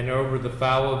 and over the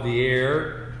fowl of the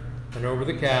air, and over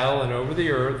the cattle, and over the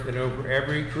earth, and over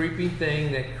every creeping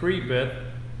thing that creepeth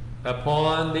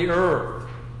upon the earth.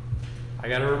 I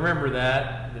got to remember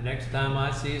that the next time I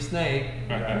see a snake.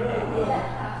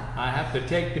 I have to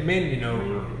take dominion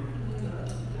over.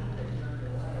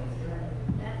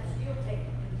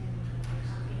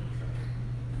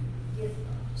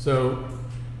 So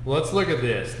let's look at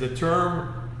this. The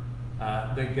term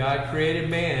that God created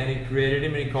man, He created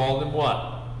him and He called him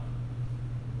what?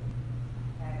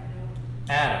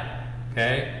 Adam.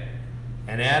 Okay?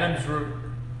 And Adam,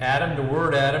 the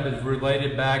word Adam is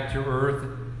related back to earth,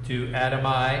 to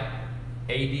Adamai,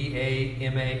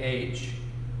 A-D-A-M-A-H,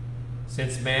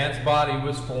 since man's body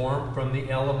was formed from the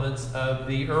elements of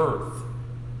the earth.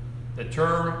 The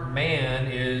term man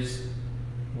is,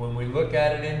 when we look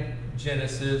at it in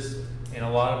Genesis and a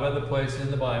lot of other places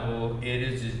in the Bible, it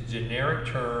is a generic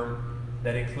term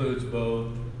that includes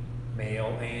both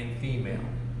male and female.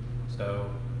 So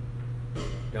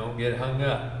don't get hung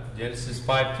up. Genesis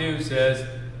 5:2 says,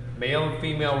 male and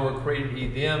female were created He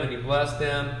them, and He blessed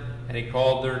them, and He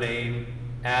called their name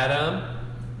Adam.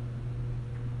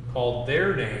 Called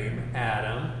their name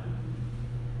Adam.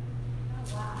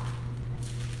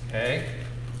 Okay?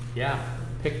 Yeah,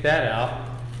 pick that out.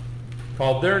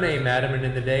 Called their name Adam, and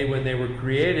in the day when they were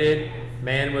created,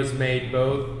 man was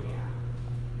both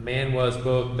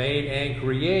made and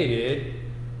created.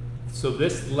 So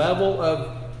this level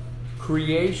of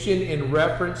creation in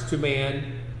reference to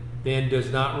man then does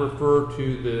not refer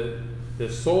to the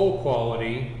soul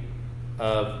quality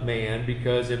of man,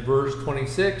 because in verse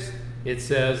 26 it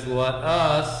says, let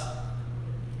us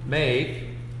make.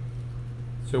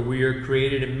 So we are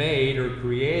created and made, or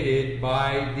created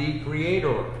by the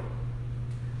Creator.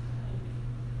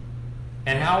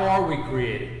 And how are we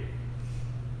created?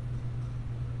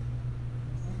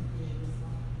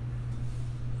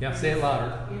 Yeah, say it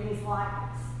louder. In His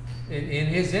likeness. In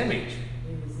His image.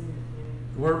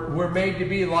 We're made to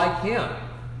be like Him,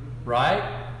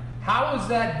 right? How is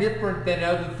that different than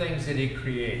other things that He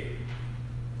created?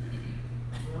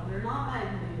 Well, they're not made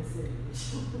in His image.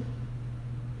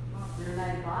 They're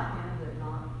made by Him, but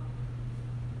not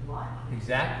like Him.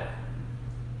 Exactly.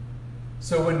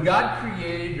 So when God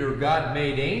created, or God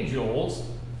made angels,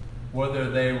 whether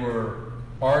they were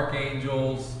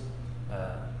archangels,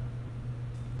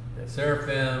 the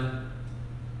seraphim,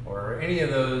 or any of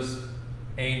those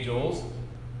angels,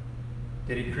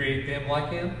 did He create them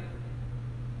like Him?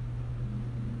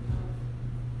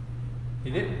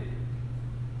 He didn't.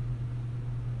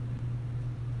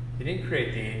 He didn't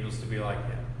create the angels to be like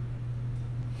Him.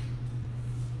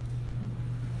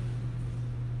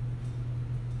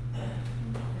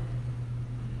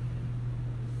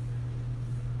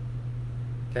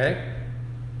 Okay?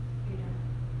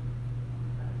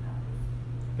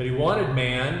 But He wanted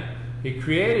man, He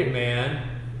created man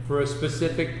for a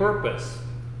specific purpose.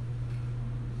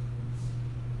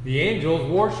 The angels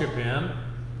worship Him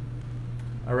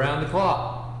around the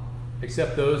clock,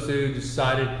 except those who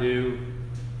decided to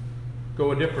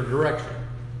go a different direction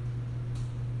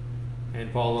and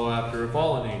follow after a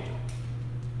fallen angel.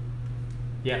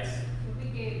 Yes? So we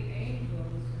gave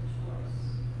angels a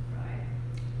choice, right?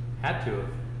 Had to have.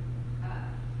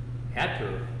 Had to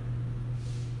have.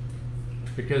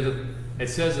 Because It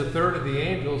says a third of the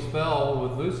angels fell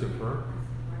with Lucifer.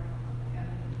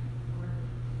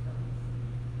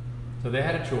 So they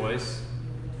had a choice,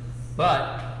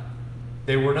 but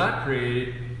they were not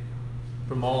created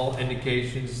from all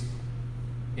indications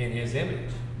in his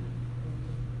image.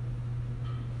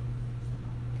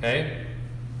 Okay?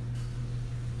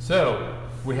 So,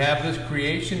 we have this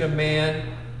creation of man.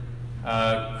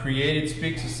 Created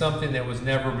speaks of something that was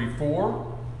never before,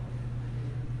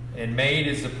 and made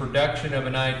is the production of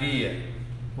an idea.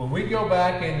 When we go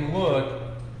back and look,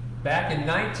 back in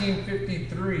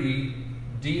 1953,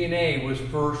 DNA was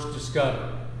first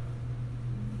discovered.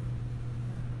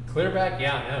 Clear back?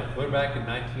 Yeah, no, clear back in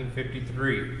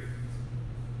 1953.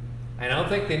 And I don't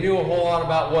think they knew a whole lot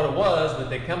about what it was, but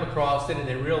they come across it and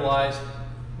they realized,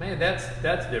 man, that's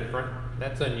different.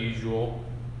 That's unusual.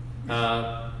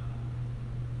 But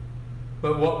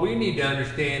what we need to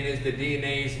understand is that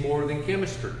DNA is more than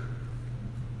chemistry.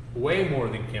 Way more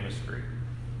than chemistry.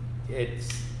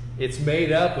 It's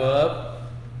made up of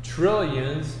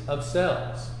trillions of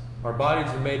cells. Our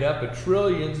bodies are made up of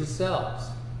trillions of cells.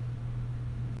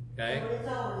 Okay? So it's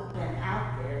always been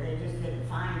out there, they just didn't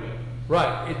find it.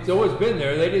 Right, it's always been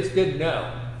there, they just didn't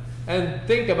know. And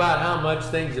think about how much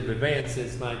things have advanced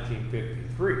since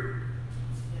 1953.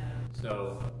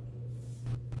 So,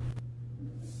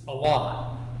 a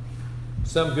lot.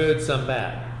 Some good, some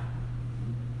bad.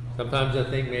 Sometimes I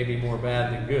think maybe more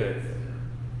bad than good.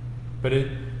 But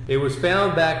it was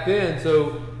found back then,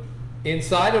 so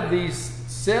inside of these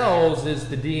cells is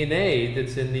the DNA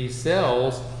that's in these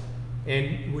cells.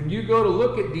 And when you go to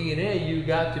look at DNA, you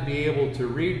got to be able to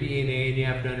read DNA and you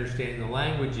have to understand the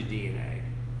language of DNA.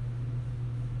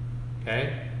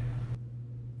 Okay?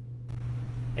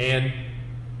 And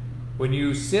when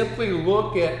you simply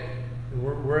look at,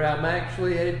 where I'm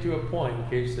actually headed to a point in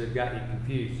case I've got you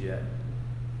confused yet.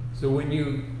 So when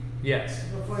you, yes?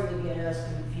 Before you get us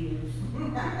confused.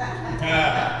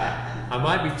 I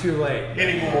might be too late.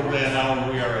 Any more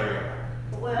than we already are.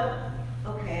 Well,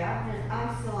 okay,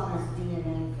 I'm still on this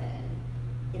DNA thing.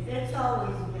 If it's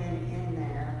always been in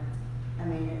there, I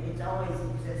mean, it's always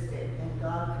existed, and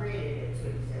God created it to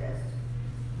exist,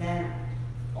 then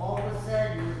all of a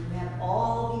sudden, you have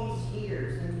all these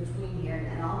years in between here, and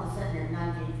then all of a sudden in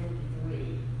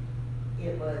 1953,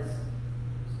 it was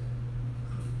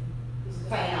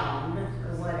found,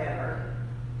 or whatever.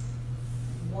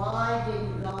 Why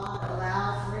didn't God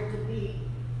allow for it to be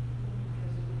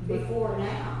before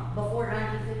now, before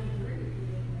 1953?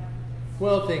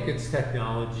 Well, I think it's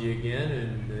technology again,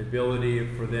 and the ability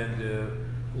for them to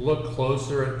look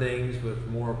closer at things with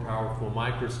more powerful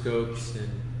microscopes and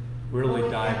really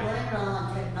dive in. We can't blame it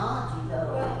on technology,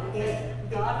 though. Well,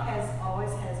 God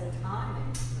always has a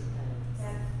timing for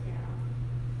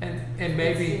things. And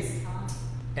maybe, It's his time.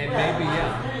 and Well, maybe, I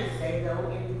yeah. was gonna say, though,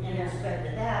 in respect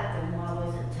to that, then why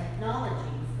wasn't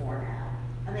technology before now?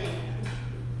 I mean,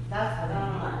 that's what I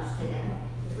don't understand.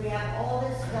 We have all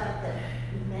this stuff that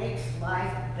makes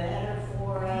life better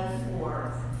for us,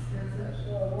 or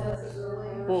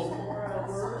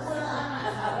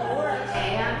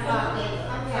okay, I'm talking.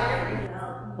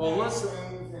 Well, let's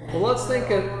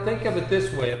think of it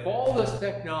this way. If all this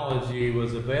technology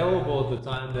was available at the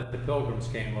time that the Pilgrims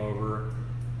came over,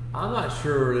 I'm not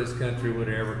sure this country would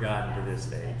have ever gotten to this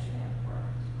stage.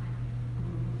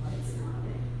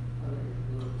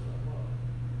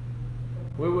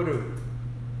 We would have.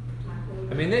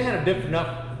 I mean, they had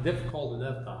a difficult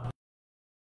enough time.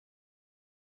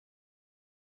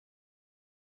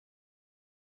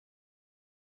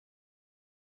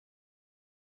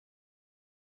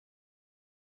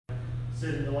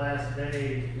 Said in the last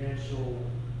days, men shall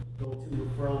go to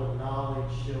and fro, and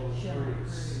knowledge shall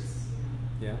increase.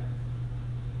 Yeah.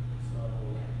 So,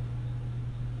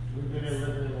 we've been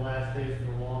living in the last days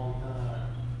for a long time.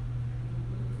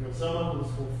 You know, some of it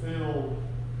was fulfilled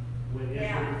when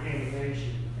Israel became a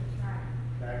nation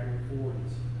back in the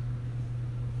 40s.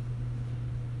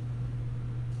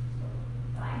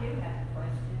 I do have a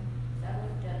question. I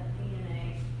looked up DNA.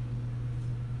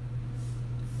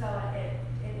 So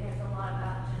it has a lot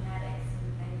about genetics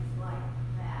and things like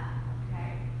that,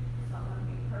 okay? So I'm gonna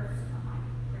be personal, my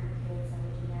grandkids have a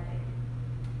genetic.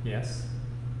 Yes.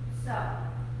 So,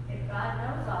 if God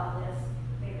knows all this,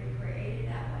 they were created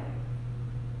that way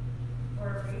for a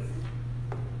reason.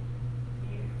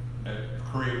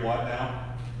 Create what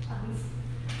now?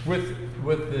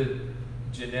 With the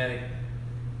genetic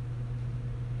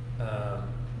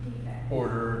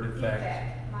order defect.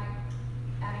 Like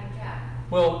adding Jack.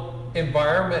 Well,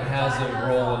 environment has a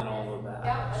role in all of that.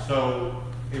 Yep. So,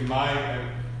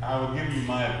 I will give you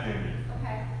my opinion.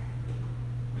 Okay.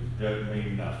 Which doesn't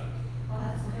mean nothing. Well,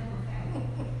 that's good, okay.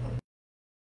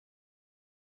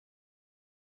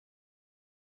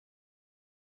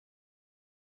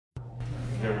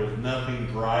 There was nothing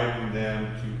driving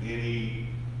them to any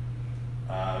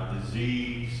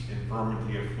disease,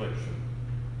 infirmity, affliction.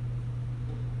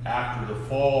 After the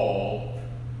fall,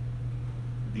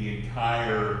 the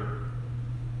entire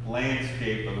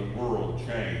landscape of the world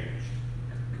changed.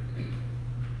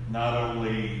 Not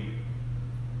only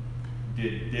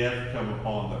did death come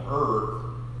upon the earth,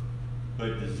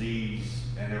 but disease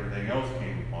and everything else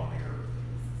came upon the earth.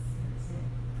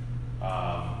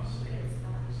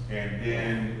 And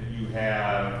then you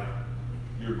have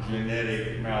your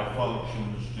genetic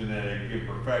malfunctions, genetic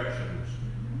imperfections,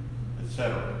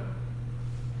 etc.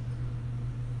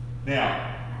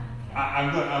 Now,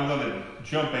 I'm going to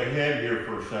jump ahead here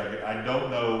for a second. I don't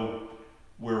know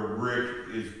where Rick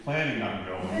is planning on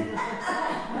going.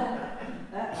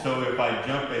 So if I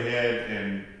jump ahead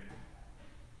and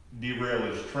derail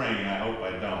his train, I hope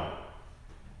I don't.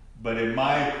 But in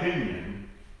my opinion,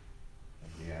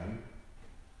 again,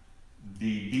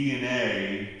 the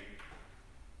DNA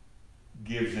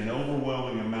gives an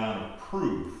overwhelming amount of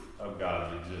proof of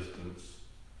God's existence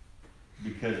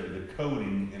because of the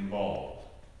coding involved.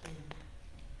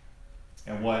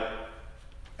 And what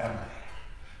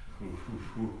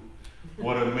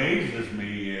amazes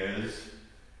me is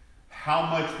how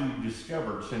much we've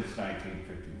discovered since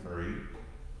 1953,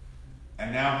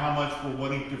 and now how much we're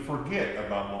wanting to forget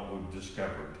about what we've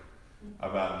discovered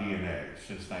about DNA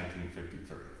since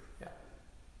 1953. Yeah.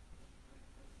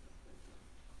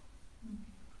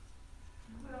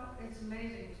 Well, it's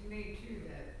amazing to me too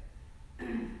that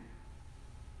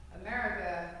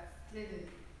America didn't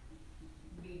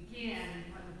begin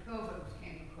when the Pilgrims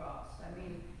came across. I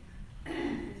mean,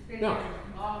 it's been No. here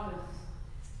as long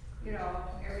as, you know,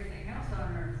 everything else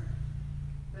on earth.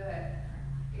 But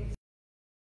it's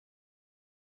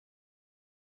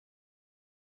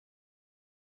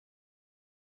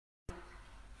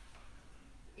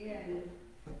in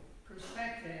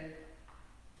perspective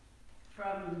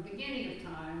from the beginning of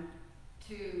time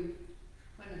to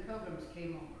when the Pilgrims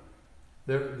came over.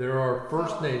 There are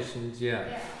First Nations, yeah.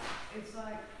 Yeah, it's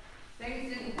like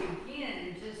things didn't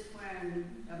begin just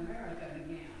when America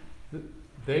began.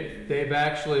 They've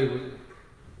actually,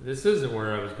 this isn't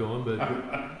where I was going, but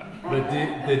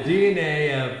the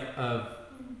DNA of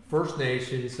First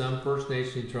Nations, some First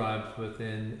Nation tribes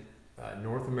within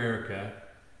North America,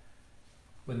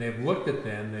 when they've looked at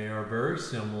them, they are very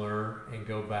similar and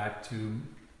go back to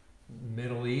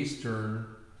Middle Eastern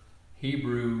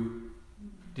Hebrew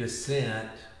descent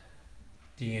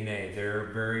DNA. They're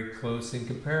very close in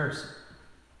comparison.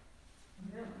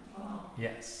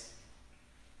 Yes.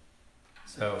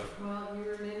 So. Well,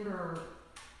 you remember,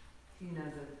 you know,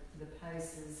 the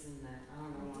Paces and the, I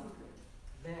don't know what,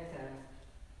 Becca,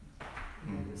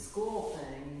 you know, the school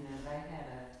thing, you know, they had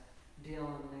a deal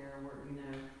in there where, you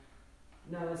know,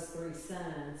 Noah's 3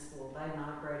 sons, well, they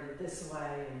migrated this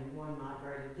way, and one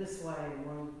migrated this way,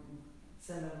 and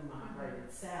some of them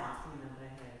migrated south, you know, they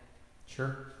had.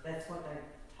 Sure. That's what they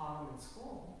taught them in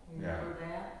school. You Yeah. remember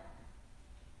that?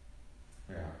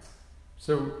 Yeah.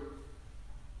 So,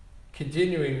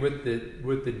 continuing with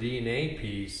the DNA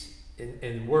piece,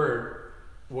 and where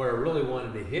I really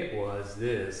wanted to hit was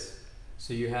this,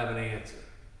 so you have an answer.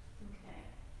 Okay.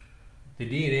 The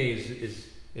DNA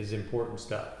is important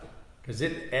stuff, because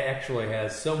it actually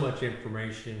has so much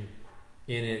information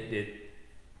in it,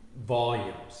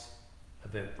 volumes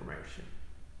of information.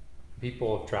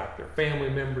 People have tracked their family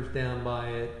members down by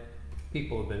it.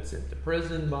 People have been sent to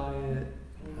prison by it.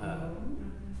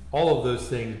 All of those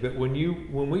things. But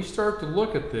when we start to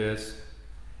look at this,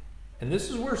 and this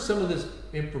is where some of this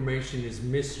information is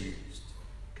misused.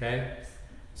 Okay,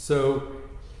 so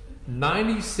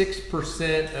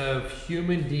 96% of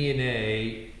human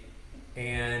DNA,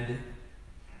 and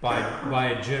by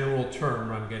a general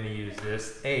term, I'm going to use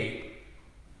this, 8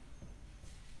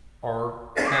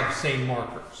 have same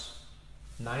markers.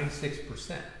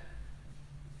 96%.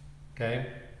 Okay?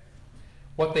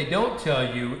 What they don't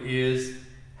tell you is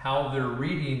how they're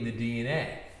reading the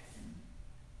DNA.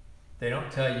 They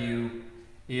don't tell you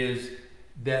is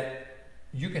that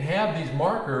you can have these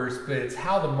markers, but it's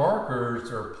how the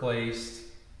markers are placed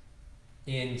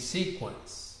in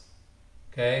sequence.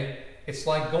 Okay? It's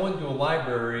like going to a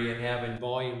library and having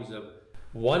volumes of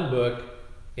one book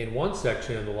in one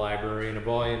section of the library and a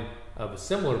volume of a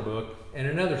similar book in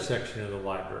another section of the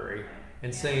library,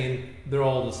 and saying they're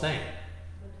all the same.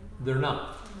 They're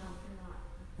not.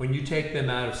 When you take them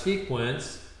out of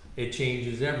sequence, it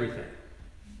changes everything.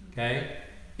 Okay?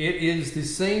 It is the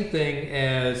same thing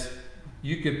as,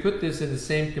 you could put this in the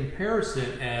same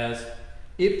comparison as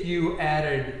if you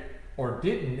added or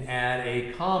didn't add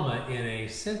a comma in a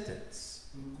sentence,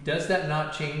 does that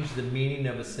not change the meaning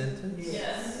of a sentence?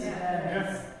 Yes.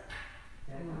 Yes.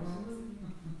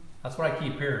 That's what I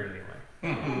keep hearing anyway.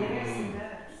 Yes,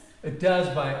 it does. It does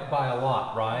by a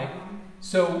lot, right?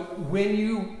 So when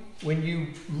you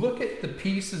look at the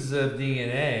pieces of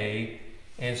DNA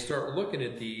and start looking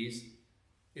at these,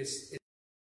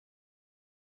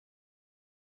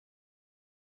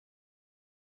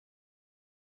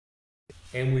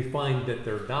 and we find that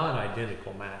they're not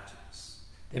identical matches.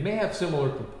 They may have similar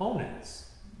components,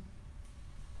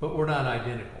 but we're not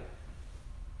identical.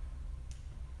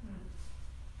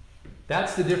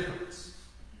 That's the difference.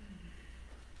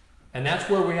 And that's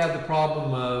where we have the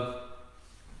problem of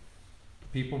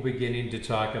people beginning to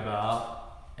talk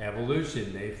about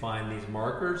evolution. They find these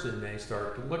markers and they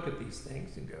start to look at these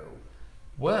things and go,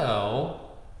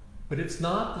 well, but it's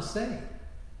not the same.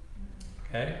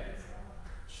 Okay?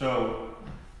 So,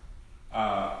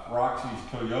 Roxy's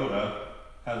Toyota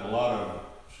has a lot of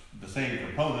the same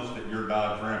components that your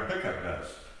Dodge Ram pickup does,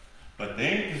 but they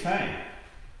ain't the same.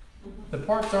 The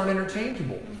parts aren't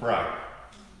interchangeable. Right.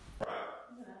 Right.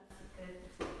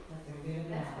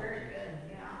 That's very good,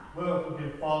 yeah. Well, if we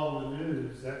can follow the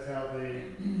news, that's how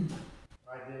they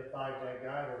identified that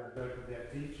guy that abducted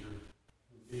that teacher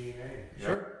with DNA.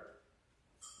 Sure.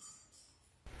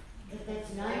 If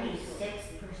it's 96%,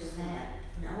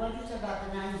 now what did you say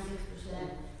about the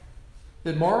 96%?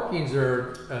 The markings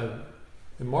are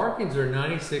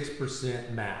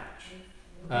 96% match.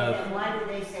 And why do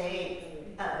they say,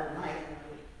 like,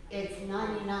 it's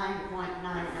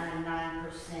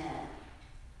 99.999%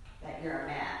 that you're a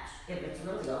match, if it's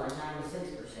really only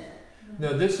 96%?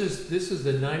 No, this is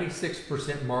the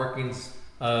 96% markings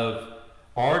of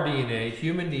our DNA,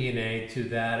 human DNA, to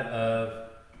that of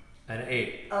an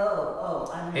ape.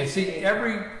 Oh, and see,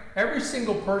 every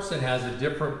single person has a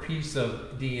different piece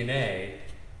of DNA.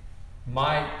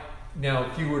 Now,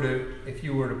 if you were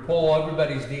to pull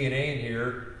everybody's DNA in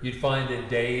here, you'd find that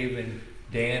Dave and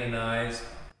Dan and I's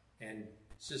and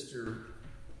Sister,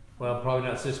 well, probably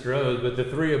not Sister O's, but the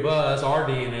three of us, our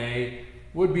DNA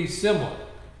would be similar.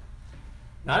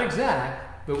 Not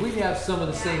exact, but we'd have some of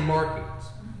the same markings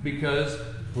because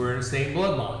we're in the same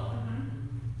bloodline.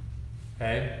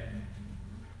 Okay?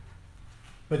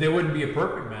 But they wouldn't be a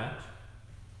perfect match.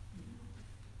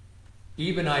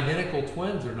 Even identical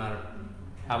twins are not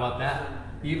how about that?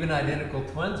 Even identical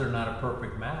twins are not a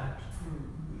perfect match.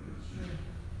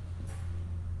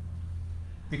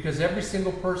 Because every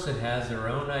single person has their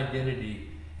own identity,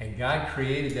 and God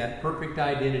created that perfect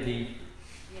identity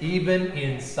even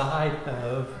inside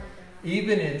of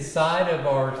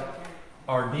our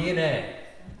DNA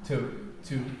to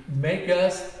make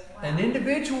us an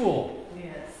individual.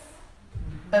 Yes.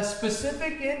 A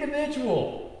specific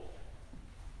individual.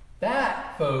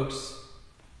 That, folks,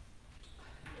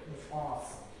 It's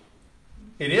awesome.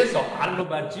 it is. I don't know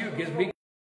about you. It gives me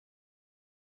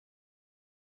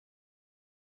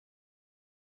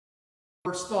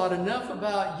first thought enough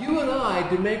about you and I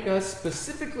to make us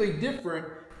specifically different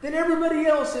than everybody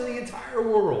else in the entire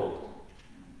world.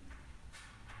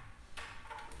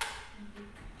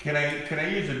 Can I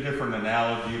use a different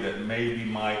analogy that maybe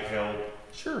might help?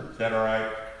 Sure. Is that all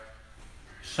right?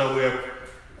 So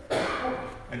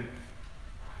and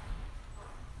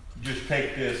just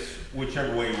take this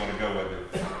whichever way you want to go with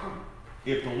it.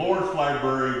 If the Lawrence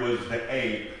Library was the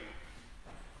ape,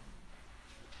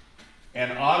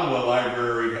 and Ottawa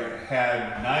Library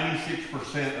had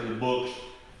 96% of the books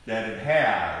that it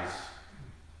has,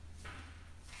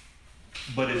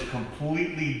 but is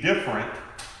completely different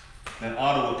than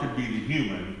Ottawa could be the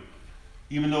human,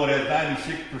 even though it has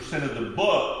 96% of the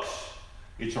books,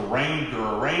 they're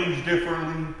arranged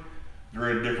differently,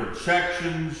 they're in different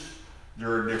sections,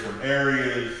 they're in different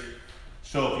areas.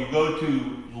 So if you go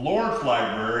to the Lawrence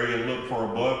Library and look for a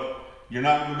book, you're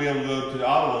not going to be able to go to the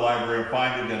Ottawa Library and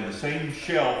find it in the same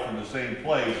shelf in the same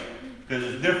place because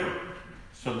it's different.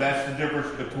 So that's the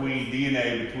difference between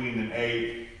DNA between an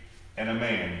ape and a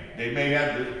man. They may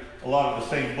have a lot of the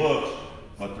same books,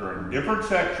 but they're in different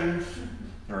sections,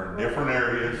 they're in different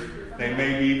areas, they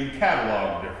may be even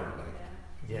cataloged differently.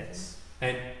 Yes.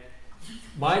 And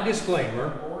my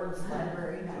disclaimer.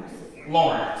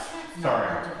 Lawrence.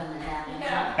 Sorry.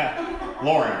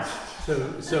 Lawrence.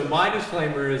 So my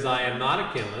disclaimer is I am not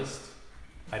a chemist.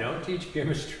 I don't teach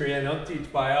chemistry. I don't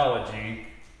teach biology.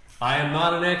 I am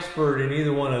not an expert in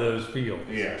either one of those fields.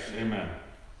 Yes, amen.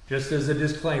 Just as a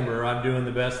disclaimer, I'm doing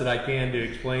the best that I can to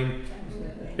explain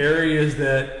areas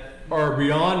that are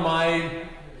beyond my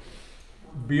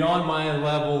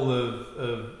level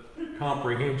of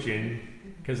comprehension.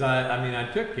 Because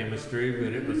I took chemistry,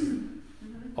 but it was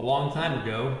a long time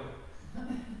ago,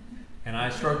 and I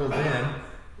struggled then.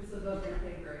 It's above your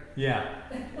pay grade. Yeah.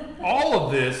 All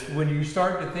of this, when you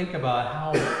start to think about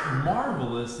how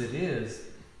marvelous it is,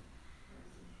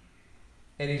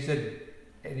 and he said,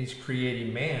 and he's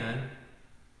creating man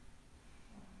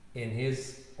in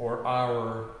his or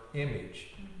our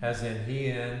image, as in he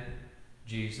and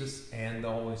Jesus and the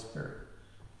Holy Spirit.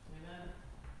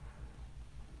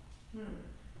 Amen.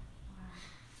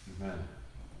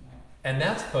 And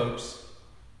that's, folks,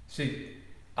 see,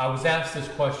 I was asked this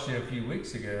question a few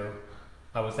weeks ago.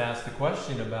 I was asked the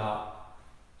question about,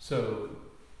 so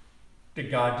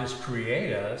did God just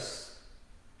create us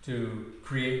to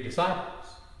create disciples?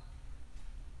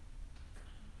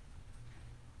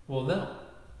 Well, no.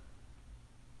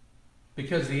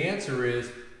 Because the answer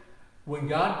is, when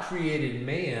God created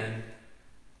man,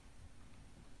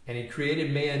 and he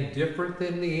created man different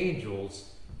than the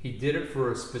angels, he did it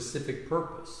for a specific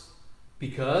purpose.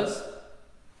 Because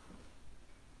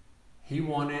he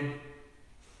wanted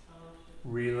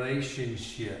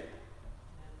relationship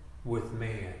with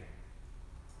man.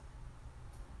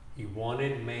 He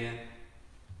wanted man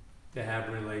to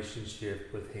have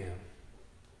relationship with him.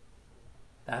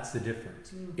 That's the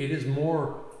difference. It is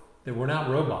more that we're not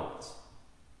robots.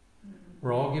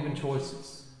 We're all given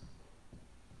choices.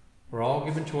 We're all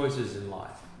given choices in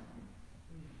life.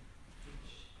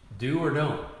 Do or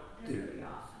don't do.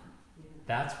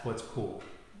 That's what's cool.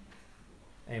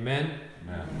 Amen?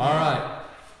 Amen. All right.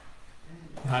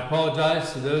 I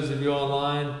apologize to those of you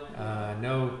online. I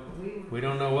know we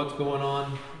don't know what's going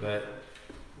on, but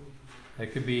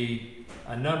it could be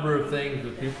a number of things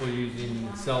with people using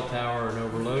the cell tower and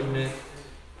overloading it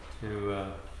to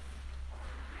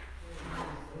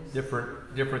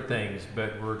different things.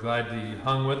 But we're glad that you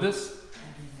hung with us,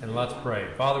 and let's pray.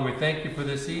 Father, we thank you for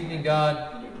this evening,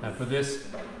 God, and for this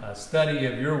study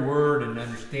of your word and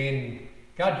understanding.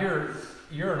 God,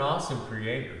 you're an awesome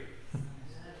creator.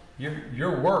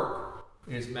 Your work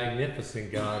is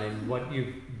magnificent, God, and what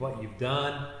you've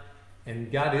done,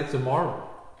 and God, it's a marvel.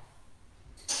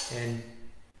 And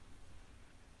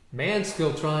man's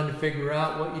still trying to figure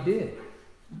out what you did.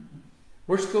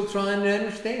 We're still trying to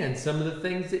understand some of the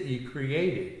things that you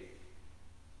created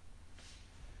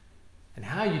and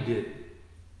how you did it.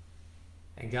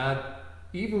 And God,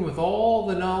 even with all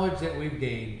the knowledge that we've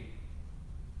gained,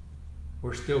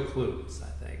 we're still clueless,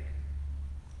 I think,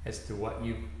 as to what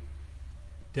you've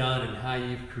done and how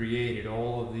you've created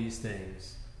all of these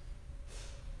things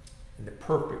in the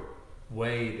perfect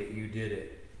way that you did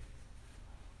it.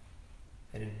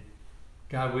 And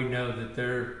God, we know that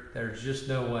there's just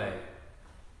no way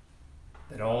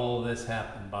that all of this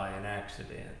happened by an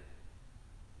accident.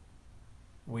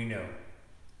 We know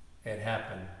it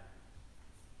happened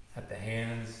at the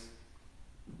hands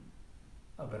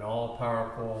of an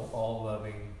all-powerful,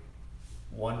 all-loving,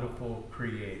 wonderful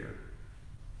Creator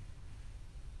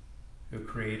who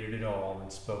created it all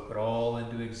and spoke it all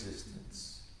into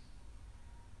existence.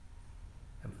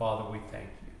 And Father, we thank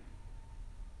you.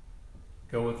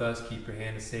 Go with us, keep your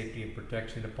hand of safety and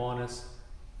protection upon us.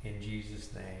 In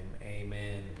Jesus' name,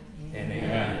 amen and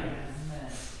amen.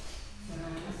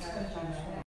 Amen.